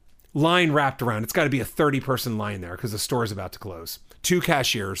 line wrapped around. It's got to be a 30-person line there because the store is about to close. 2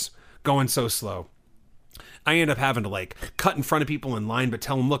 cashiers going so slow. I end up having to like cut in front of people in line, but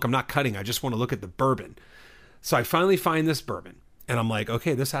tell them, look, I'm not cutting. I just want to look at the bourbon. So I finally find this bourbon and I'm like,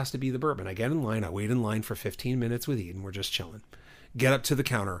 okay, this has to be the bourbon. I get in line. I wait in line for 15 minutes with Eden. We're just chilling. Get up to the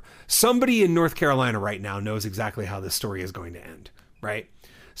counter. Somebody in North Carolina right now knows exactly how this story is going to end, right?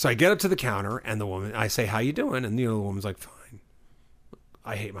 So I get up to the counter and the woman, I say, how you doing? And the woman's like, fine.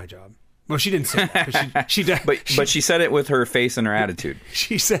 I hate my job. Well, she didn't say that, but she did. But she said it with her face and her attitude.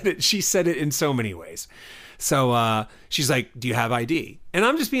 She said it in so many ways. So she's like, do you have ID? And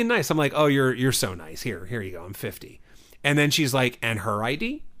I'm just being nice. I'm like, oh, you're so nice. Here you go. I'm 50. And then she's like, and her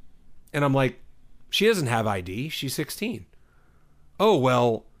ID? And I'm like, she doesn't have ID. She's 16. Oh,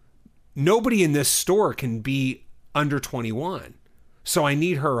 well, nobody in this store can be under 21. So I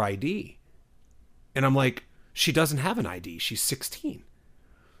need her ID. And I'm like, she doesn't have an ID. She's 16.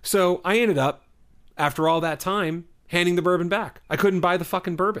 So I ended up, after all that time, handing the bourbon back. I couldn't buy the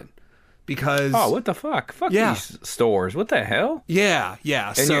fucking bourbon because... Oh, what the fuck? Fuck these stores. What the hell? Yeah.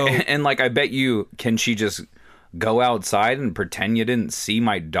 And like, I bet you, can she just go outside and pretend you didn't see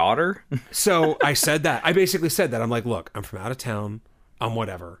my daughter? So I said that. I basically said that. I'm like, look, I'm from out of town. I'm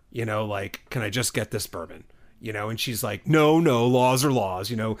whatever. Like, can I just get this bourbon? And she's like, no, laws are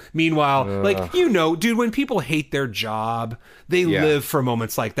laws, Meanwhile, dude, when people hate their job, they live for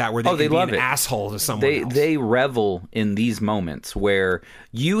moments like that where they can be an asshole to someone else. They revel in these moments where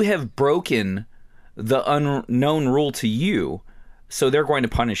you have broken the unknown rule to you, so they're going to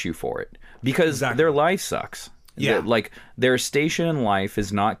punish you for it because their life sucks. Yeah. Like, their station in life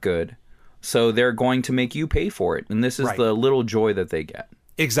is not good, so they're going to make you pay for it. And this is the little joy that they get.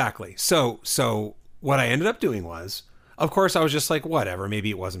 Exactly. So what I ended up doing was, of course, I was just like, whatever, maybe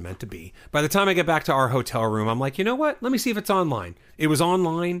it wasn't meant to be. By the time I get back to our hotel room, I'm like, you know what? Let me see if it's online. It was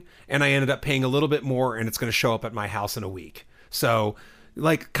online, and I ended up paying a little bit more, and it's going to show up at my house in a week. So,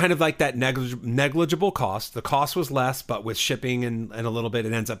 like, kind of like that negligible cost. The cost was less, but with shipping and a little bit,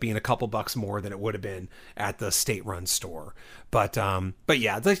 it ends up being a couple bucks more than it would have been at the state-run store. But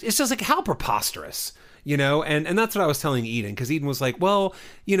yeah, it's just like, how preposterous. And that's what I was telling Eden, because Eden was like, well,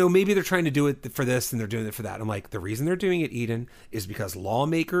 maybe they're trying to do it for this and they're doing it for that. I'm like, the reason they're doing it, Eden, is because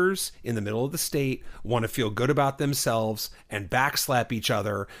lawmakers in the middle of the state want to feel good about themselves and backslap each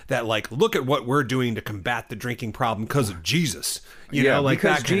other that, like, look at what we're doing to combat the drinking problem because of Jesus.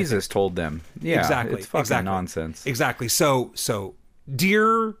 Because Jesus told them. Yeah, exactly. It's fucking nonsense. Exactly. So,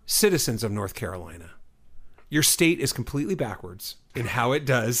 dear citizens of North Carolina, your state is completely backwards in how it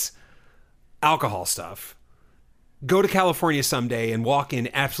does alcohol stuff. Go to California someday and walk in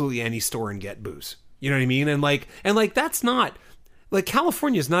absolutely any store and get booze. You know what I mean? And like that's not, like,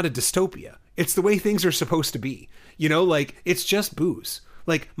 California is not a dystopia. It's the way things are supposed to be. Like, it's just booze.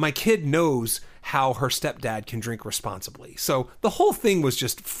 Like, my kid knows how her stepdad can drink responsibly. So the whole thing was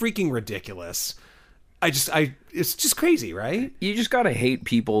just freaking ridiculous. It's just crazy, right? You just gotta hate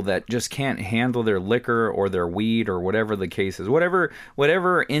people that just can't handle their liquor or their weed or whatever the case is.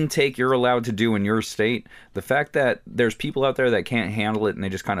 Whatever intake you're allowed to do in your state, the fact that there's people out there that can't handle it and they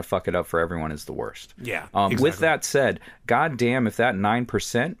just kind of fuck it up for everyone is the worst. Yeah. Exactly. With that said, goddamn if that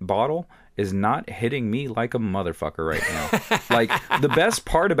 9% bottle is not hitting me like a motherfucker right now. Like, the best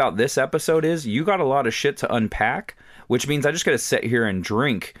part about this episode is you got a lot of shit to unpack, which means I just got to sit here and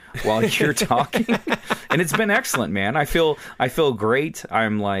drink while you're talking. And it's been excellent, man. I feel great.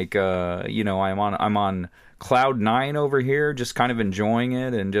 I'm like, I'm on cloud 9 over here, just kind of enjoying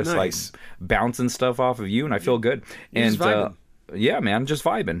it and just nice. Like bouncing stuff off of you. And I feel good. You're and just yeah, man, just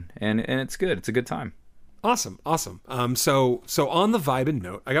vibing. And it's good. It's a good time. Awesome. So on the vibing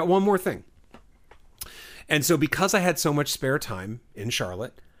note, I got one more thing. And so because I had so much spare time in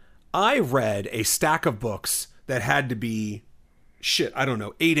Charlotte, I read a stack of books that had to be,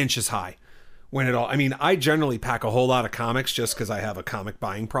 8 inches high. I generally pack a whole lot of comics just because I have a comic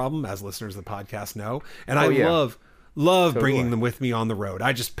buying problem, as listeners of the podcast know. And love so bringing them with me on the road.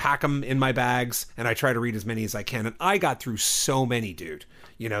 I just pack them in my bags and I try to read as many as I can. And I got through so many, dude.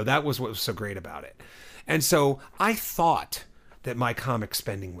 That was what was so great about it. And so I thought that my comic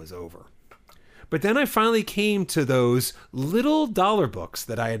spending was over. But then I finally came to those little dollar books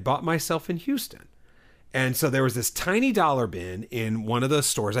that I had bought myself in Houston. And so there was this tiny dollar bin in one of the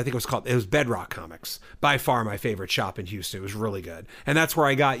stores. I think it was Bedrock Comics. By far my favorite shop in Houston. It was really good. And that's where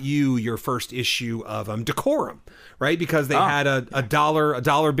I got you your first issue of Decorum, right? Because they had a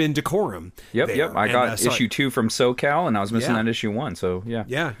dollar bin Decorum. Yep. I got issue 2 from SoCal, and I was missing that issue 1. So yeah.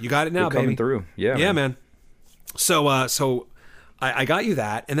 Yeah, you got it now, coming through. Yeah, man. So I got you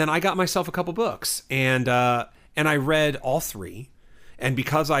that, and then I got myself a couple books, and I read all 3. And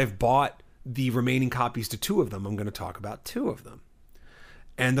because I've bought the remaining copies to 2 of them, I'm going to talk about 2 of them.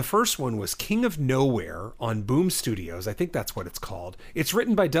 And the first one was King of Nowhere on Boom Studios. I think that's what it's called. It's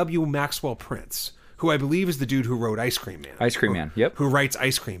written by W. Maxwell Prince, who I believe is the dude who wrote Ice Cream Man. Yep. Who writes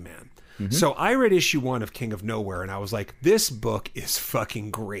Ice Cream Man. Mm-hmm. So I read issue 1 of King of Nowhere, and I was like, this book is fucking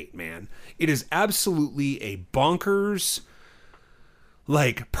great, man. It is absolutely a bonkers,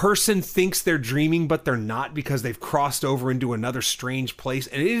 like, person thinks they're dreaming, but they're not because they've crossed over into another strange place.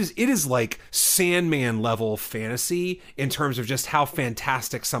 And it is like Sandman level fantasy in terms of just how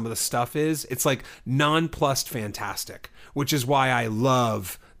fantastic some of the stuff is. It's like nonplussed fantastic, which is why I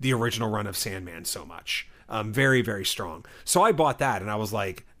love the original run of Sandman so much. Very, very strong. So I bought that and I was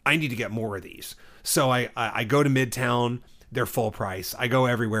like, I need to get more of these. So I go to Midtown. They're full price. I go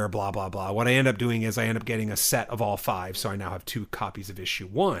everywhere, blah, blah, blah. What I end up doing is I end up getting a set of all 5. So I now have 2 copies of issue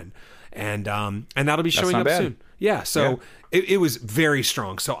 1. And that'll be showing up soon. Yeah. So It was very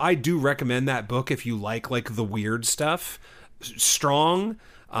strong. So I do recommend that book if you like the weird stuff. Strong.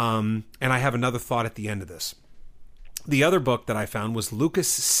 And I have another thought at the end of this. The other book that I found was Lucas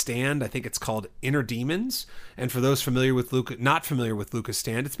Stand. I think it's called Inner Demons. And for those not familiar with Lucas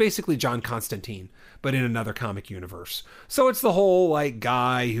Stand, it's basically John Constantine, but in another comic universe. So it's the whole like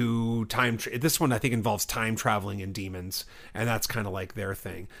guy who this one I think involves time traveling and demons, and that's kind of like their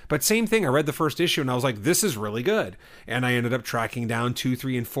thing. But same thing. I read the first issue and I was like, this is really good. And I ended up tracking down 2,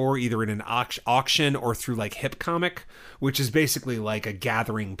 3, and 4 either in an auction or through like Hip Comic, which is basically like a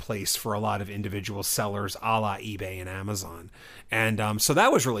gathering place for a lot of individual sellers, a la eBay and Amazon. And so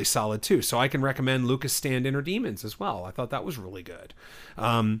that was really solid too. So I can recommend Lucas Stand Inner Demons as well. I thought that was really good.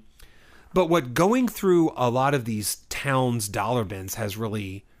 But what going through a lot of these towns' dollar bins has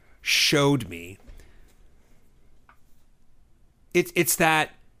really showed me it's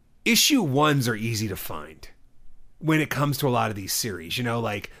that issue ones are easy to find when it comes to a lot of these series. You know,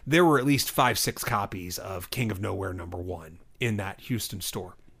 like there were at least 5-6 copies of King of Nowhere #1 in that Houston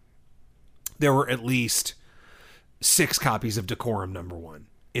store. There were at least 6 copies of Decorum #1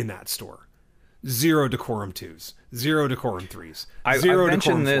 in that store. 0 Decorum 2s, 0 Decorum 3s. I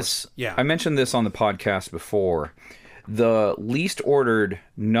mentioned this. 4s. Yeah, I mentioned this on the podcast before. The least ordered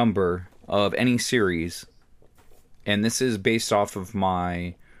number of any series, and this is based off of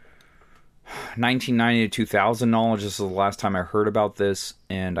my 1990 to 2000 knowledge. This is the last time I heard about this,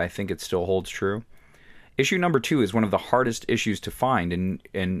 and I think it still holds true. Issue #2 is one of the hardest issues to find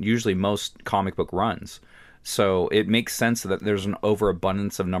in usually most comic book runs. So it makes sense that there's an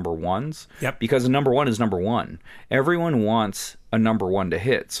overabundance of #1s. Yep. Because a #1 is #1. Everyone wants a #1 to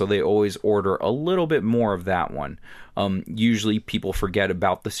hit, so they always order a little bit more of that one. Usually people forget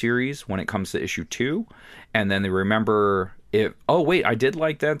about the series when it comes to issue 2, and then they remember I did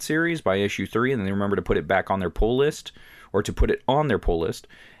like that series by issue 3, and then they remember to put it back on their pull list, or to put it on their pull list.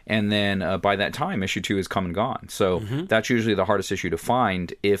 And then by that time, issue 2 is come and gone. So that's usually the hardest issue to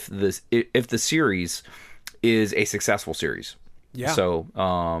find if the series is a successful series. Yeah. So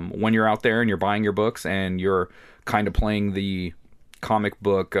when you're out there and you're buying your books and you're kind of playing the comic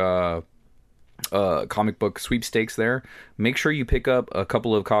book sweepstakes there, make sure you pick up a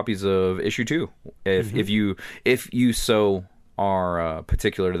couple of copies of issue 2 if you so are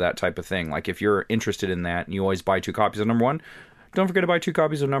particular to that type of thing. Like if you're interested in that and you always buy 2 copies of #1, don't forget to buy 2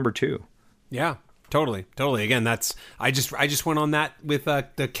 copies of #2. Yeah, totally. Again, I just went on that with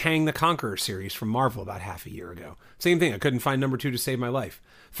the Kang the Conqueror series from Marvel about half a year ago. Same thing. I couldn't find #2 to save my life.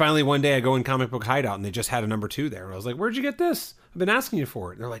 Finally, one day I go in Comic Book Hideout and they just had a #2 there. And I was like, "Where'd you get this? I've been asking you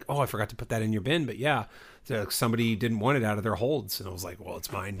for it." And they're like, "Oh, I forgot to put that in your bin, but yeah, somebody didn't want it out of their holds." And I was like, "Well,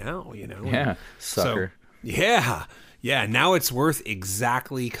 it's mine now, you know." Yeah, sucker. So, yeah. Now it's worth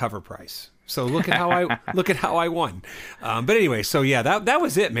exactly cover price. So look at how I won. But anyway, so yeah, that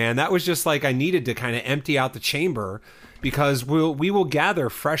was it, man. That was just like I needed to kind of empty out the chamber because we will gather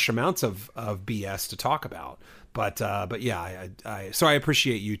fresh amounts of BS to talk about. But yeah, so I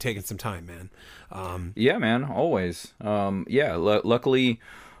appreciate you taking some time, man. Yeah, man, always. Luckily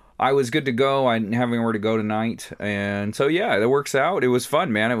I was good to go. I didn't have anywhere to go tonight, and so yeah, that works out. It was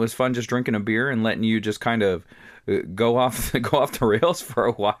fun, man. It was fun just drinking a beer and letting you just kind of go off the rails for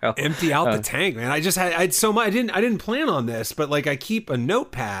a while. Empty out the tank, man. I had so much. I didn't plan on this, but like I keep a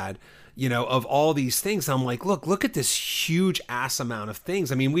notepad, you know, of all these things. I'm like, look at this huge ass amount of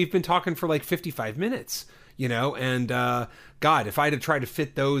things. I mean, we've been talking for like 55 minutes, you know, and God, if I'd have tried to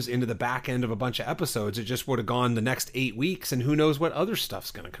fit those into the back end of a bunch of episodes, it just would have gone the next 8 weeks, and who knows what other stuff's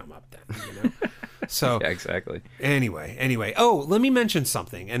going to come up then, you know. So yeah, exactly. Anyway. Oh, let me mention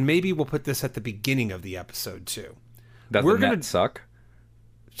something, and maybe we'll put this at the beginning of the episode too. Does the Nets suck?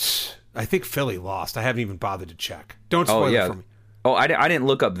 I think Philly lost. I haven't even bothered to check. Don't spoil it for me. Oh, I didn't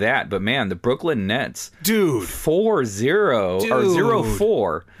look up that, but man, the Brooklyn Nets, dude, 4-0 or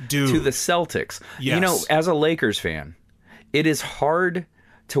 0-4 to the Celtics. Yes. You know, as a Lakers fan, it is hard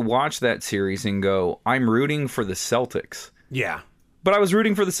to watch that series and go, I'm rooting for the Celtics. Yeah. But I was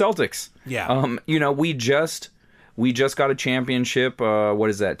rooting for the Celtics. Yeah. You know, we just got a championship. What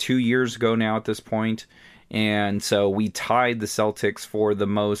is that? 2 years ago now at this point, and so we tied the Celtics for the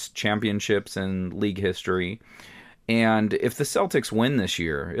most championships in league history. And if the Celtics win this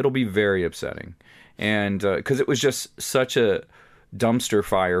year, it'll be very upsetting, and because it was just such a dumpster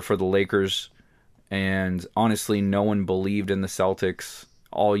fire for the Lakers, and honestly, no one believed in the Celtics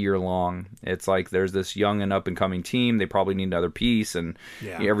all year long. It's like there's this young and up and coming team. They probably need another piece, and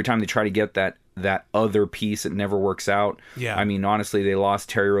every time they try to get that other piece, it never works out. Yeah. I mean, honestly, they lost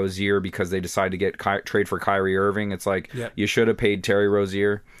Terry Rozier because they decided to get trade for Kyrie Irving. It's like you should have paid Terry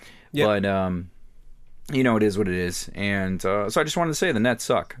Rozier, but you know, it is what it is. And so I just wanted to say the Nets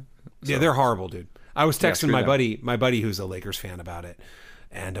suck. So. Yeah, they're horrible, dude. I was texting my them. buddy who's a Lakers fan about it,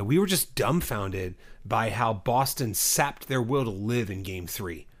 and we were just dumbfounded by how Boston sapped their will to live in Game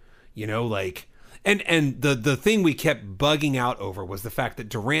 3. You know, like, and the thing we kept bugging out over was the fact that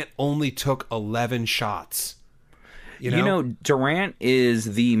Durant only took 11 shots. You know, Durant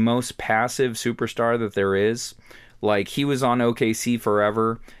is the most passive superstar that there is. Like, he was on OKC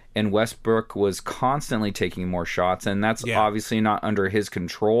forever, and Westbrook was constantly taking more shots, and that's obviously not under his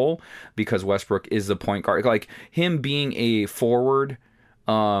control because Westbrook is the point guard. Like, him being a forward,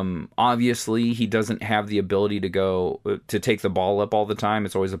 obviously he doesn't have the ability to take the ball up all the time.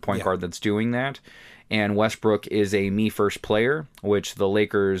 It's always a point guard that's doing that. And Westbrook is a me-first player, which the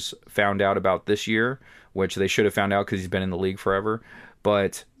Lakers found out about this year, which they should have found out because he's been in the league forever.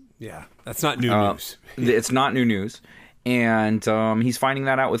 But yeah, that's not new news. It's not new news. And he's finding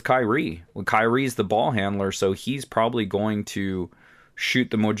that out with Kyrie. Well, Kyrie's the ball handler, so he's probably going to shoot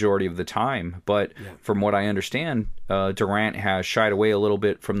the majority of the time. But from what I understand, Durant has shied away a little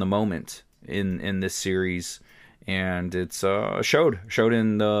bit from the moment in this series, and it's showed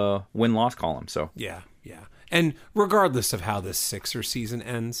in the win-loss column. So yeah. And regardless of how this Sixers season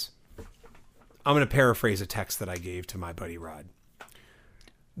ends, I'm going to paraphrase a text that I gave to my buddy Rod.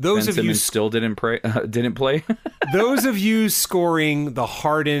 Those Ben of Simmons you still didn't play. Those of you scoring the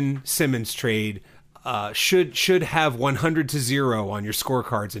Harden-Simmons trade should have 100-0 on your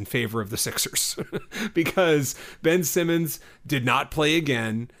scorecards in favor of the Sixers because Ben Simmons did not play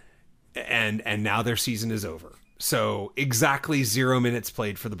again, and now their season is over. So exactly 0 minutes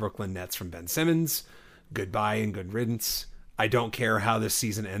played for the Brooklyn Nets from Ben Simmons. Goodbye and good riddance. I don't care how this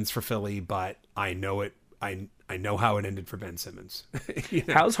season ends for Philly, but I know it. I know how it ended for Ben Simmons. You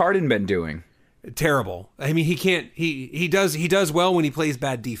know? How's Harden been doing? Terrible. I mean, he can't. He does well when he plays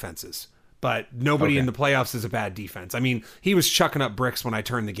bad defenses, but nobody in the playoffs is a bad defense. I mean, he was chucking up bricks when I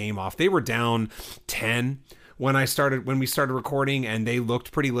turned the game off. They were down 10 when we started recording, and they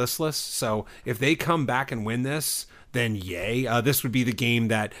looked pretty listless. So if they come back and win this, then yay. This would be the game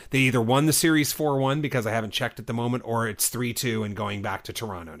that they either won the series 4-1 because I haven't checked at the moment, or it's 3-2 and going back to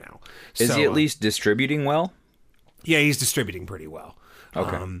Toronto now. Is he at least distributing well? Yeah, he's distributing pretty well.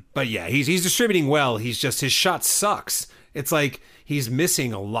 Okay. But yeah, he's distributing well. He's just, his shot sucks. It's like he's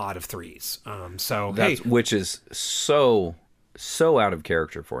missing a lot of threes. Which is so out of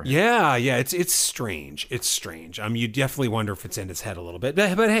character for him. Yeah, it's strange. It's strange. You definitely wonder if it's in his head a little bit.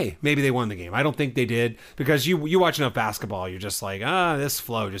 But hey, maybe they won the game. I don't think they did, because you watch enough basketball, you're just like, this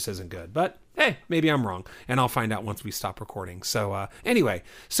flow just isn't good. But hey, maybe I'm wrong, and I'll find out once we stop recording. So anyway,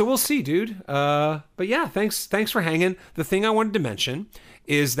 so we'll see, dude. But yeah, thanks for hanging. The thing I wanted to mention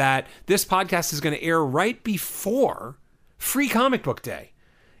is that this podcast is going to air right before Free Comic Book Day.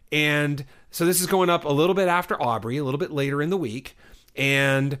 And so this is going up a little bit after Aubrey, a little bit later in the week.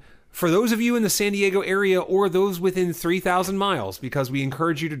 And for those of you in the San Diego area or those within 3,000 miles, because we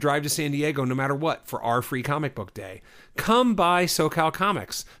encourage you to drive to San Diego no matter what for our Free Comic Book Day, come by SoCal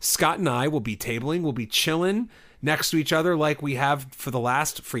Comics. Scott and I will be tabling, we'll be chilling next to each other like we have for the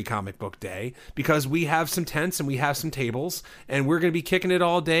last Free Comic Book Day, because we have some tents and we have some tables, and we're going to be kicking it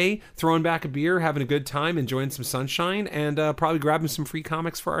all day, throwing back a beer, having a good time, enjoying some sunshine, and probably grabbing some free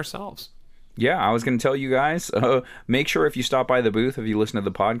comics for ourselves. Yeah, I was going to tell you guys, make sure if you stop by the booth, if you listen to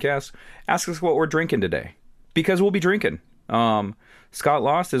the podcast, ask us what we're drinking today, because we'll be drinking. Scott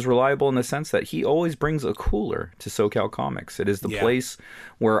Lost is reliable in the sense that he always brings a cooler to SoCal Comics. It is the place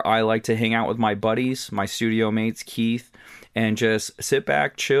where I like to hang out with my buddies, my studio mates, Keith, and just sit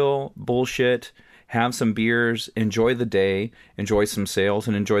back, chill, bullshit, have some beers, enjoy the day, enjoy some sales,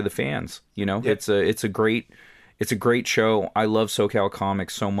 and enjoy the fans. You know, it's a great show. I love SoCal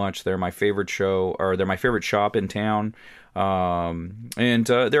Comics so much. They're my favorite show, or they're my favorite shop in town. And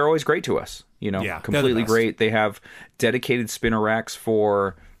they're always great to us, you know, completely great. They have dedicated spinner racks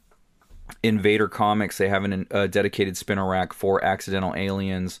for Invader Comics. They have a dedicated spinner rack for Accidental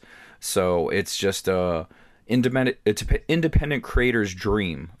Aliens. So it's just independent creator's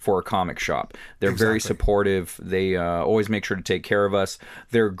dream for a comic shop. They're very supportive. They always make sure to take care of us.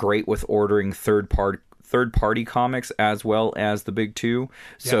 They're great with ordering third-party comics as well as the big two.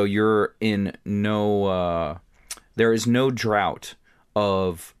 So you're in there is no drought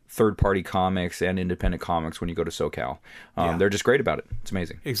of third-party comics and independent comics when you go to SoCal. They're just great about it. It's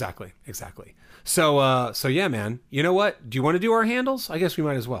amazing. Exactly. So yeah, man. You know what? Do you want to do our handles? I guess we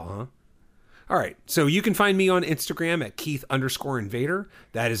might as well, huh? All right. So you can find me on Instagram at Keith_Invader.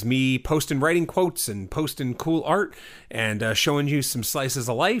 That is me posting writing quotes and posting cool art and showing you some slices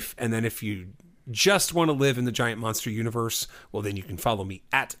of life. And then if you just want to live in the giant monster universe, well, then you can follow me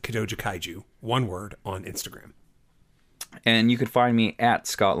at Kadoja Kaiju, one word, on Instagram. And you can find me at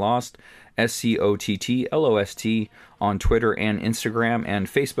Scott Lost, SCOTTLOST, on Twitter and Instagram and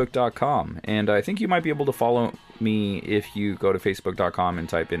Facebook.com. And I think you might be able to follow me if you go to Facebook.com and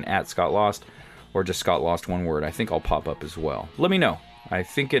type in at Scott Lost, or just Scott Lost, one word. I think I'll pop up as well. Let me know. I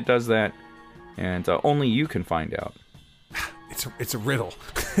think it does that, and only you can find out. It's a riddle.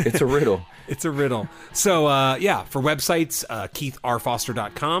 It's a riddle. It's a riddle. So, for websites,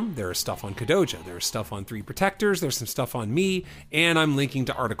 KeithRFoster.com. There is stuff on Kadoja. There's stuff on Three Protectors. There's some stuff on me. And I'm linking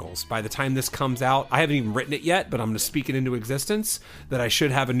to articles. By the time this comes out, I haven't even written it yet, but I'm going to speak it into existence, that I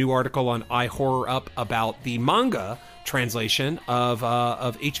should have a new article on iHorror up about the manga translation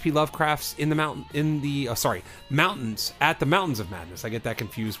of H.P. Lovecraft's Mountains at the Mountains of Madness. I get that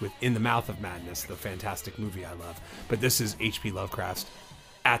confused with In the Mouth of Madness, the fantastic movie I love. But this is H.P. Lovecraft's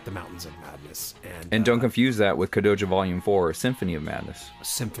at the Mountains of Madness. And don't confuse that with Kadoja Volume 4, Symphony of Madness.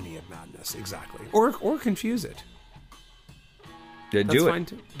 Symphony of Madness, exactly. Or confuse it. Yeah, That's fine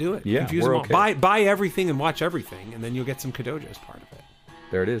too. Do it. Yeah, confuse we're them all. okay. Buy everything and watch everything, and then you'll get some Kadoja as part of it.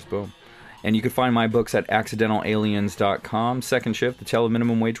 There it is, boom. And you can find my books at accidentalaliens.com, Second Shift, The Tale of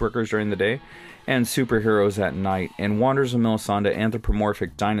Minimum Wage Workers During the Day, and Superheroes at Night, and Wonders of Melisande,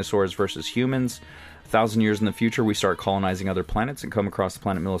 Anthropomorphic Dinosaurs versus Humans. 1,000 years in the future, we start colonizing other planets and come across the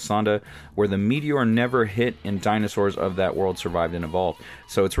planet Melisande, where the meteor never hit and dinosaurs of that world survived and evolved.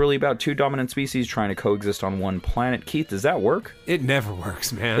 So it's really about two dominant species trying to coexist on one planet. Keith, does that work? It never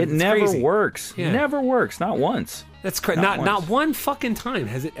works, man. It never crazy. Works. Yeah. Never works. Not once. That's crazy. Not one fucking time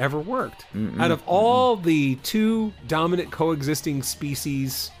has it ever worked. Out of all the two dominant coexisting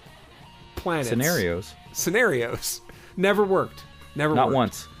species planets. Scenarios. Never worked. Never Not worked.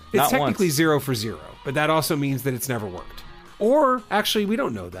 once. It's Not technically once. 0 for 0, but that also means that it's never worked. Or, actually, we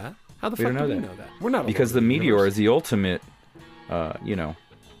don't know that. How the fuck do we know that? We're not because the meteor is the ultimate,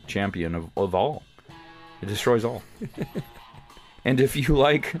 champion of all. It destroys all. And if you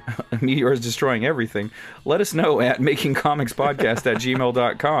like meteors destroying everything, let us know at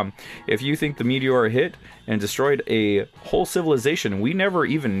makingcomicspodcast@gmail.com. If you think the meteor hit and destroyed a whole civilization we never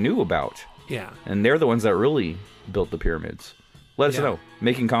even knew about. Yeah. And they're the ones that really built the pyramids. Let us know.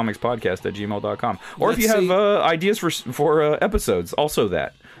 makingcomicspodcast@gmail.com. Or if you have ideas for episodes, also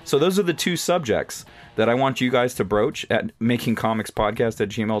that. So those are the two subjects that I want you guys to broach at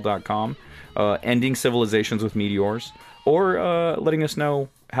makingcomicspodcast@gmail.com. Ending civilizations with meteors, or letting us know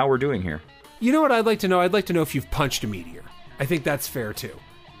how we're doing here. You know what I'd like to know? I'd like to know if you've punched a meteor. I think that's fair too.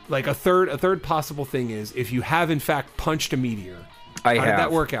 Like a third possible thing is if you have in fact punched a meteor. How did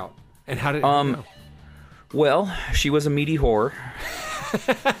that work out? And how did it go? Well, she was a meaty whore.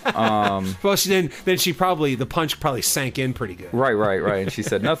 Well, the punch probably sank in pretty good. Right. And she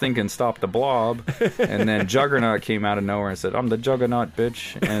said, nothing can stop the blob. And then Juggernaut came out of nowhere and said, I'm the Juggernaut,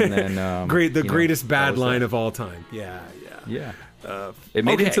 bitch. And then... greatest bad line of all time. Yeah. It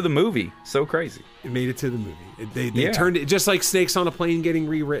made it to the movie. So crazy. It made it to the movie. They turned it, just like Snakes on a Plane getting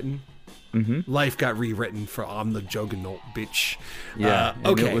rewritten. Mm-hmm. Life got rewritten for I'm the Juggernaut, bitch. Yeah.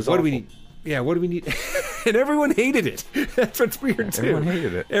 Okay, what do we need? Yeah, what do we need? And everyone hated it. That's what's weird, too. Everyone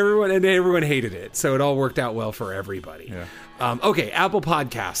hated it. Everyone hated it. So it all worked out well for everybody. Yeah. Okay, Apple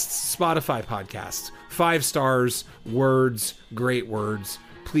Podcasts, Spotify Podcasts, 5 stars, words, great words.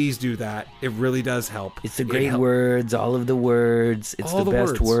 Please do that. It really does help. It's the great words, all of the words. It's all the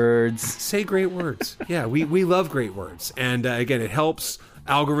best words. Say great words. Yeah, we love great words. And again, it helps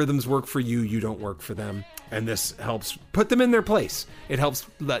algorithms work for you. You don't work for them. And this helps put them in their place. It helps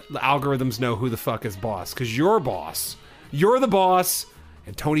let the algorithms know who the fuck is boss. Because you're boss. You're the boss.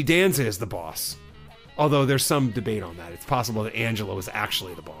 And Tony Danza is the boss. Although there's some debate on that. It's possible that Angela was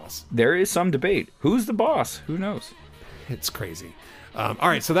actually the boss. There is some debate. Who's the boss? Who knows? It's crazy. All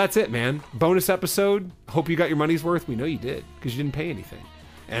right, so that's it, man. Bonus episode. Hope you got your money's worth. We know you did, because you didn't pay anything.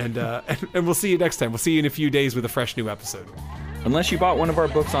 And we'll see you next time. We'll see you in a few days with a fresh new episode. Unless you bought one of our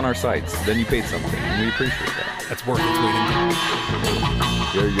books on our sites, then you paid something, and we appreciate that. That's worth its weight in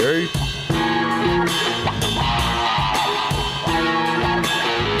gold. Yay, yay.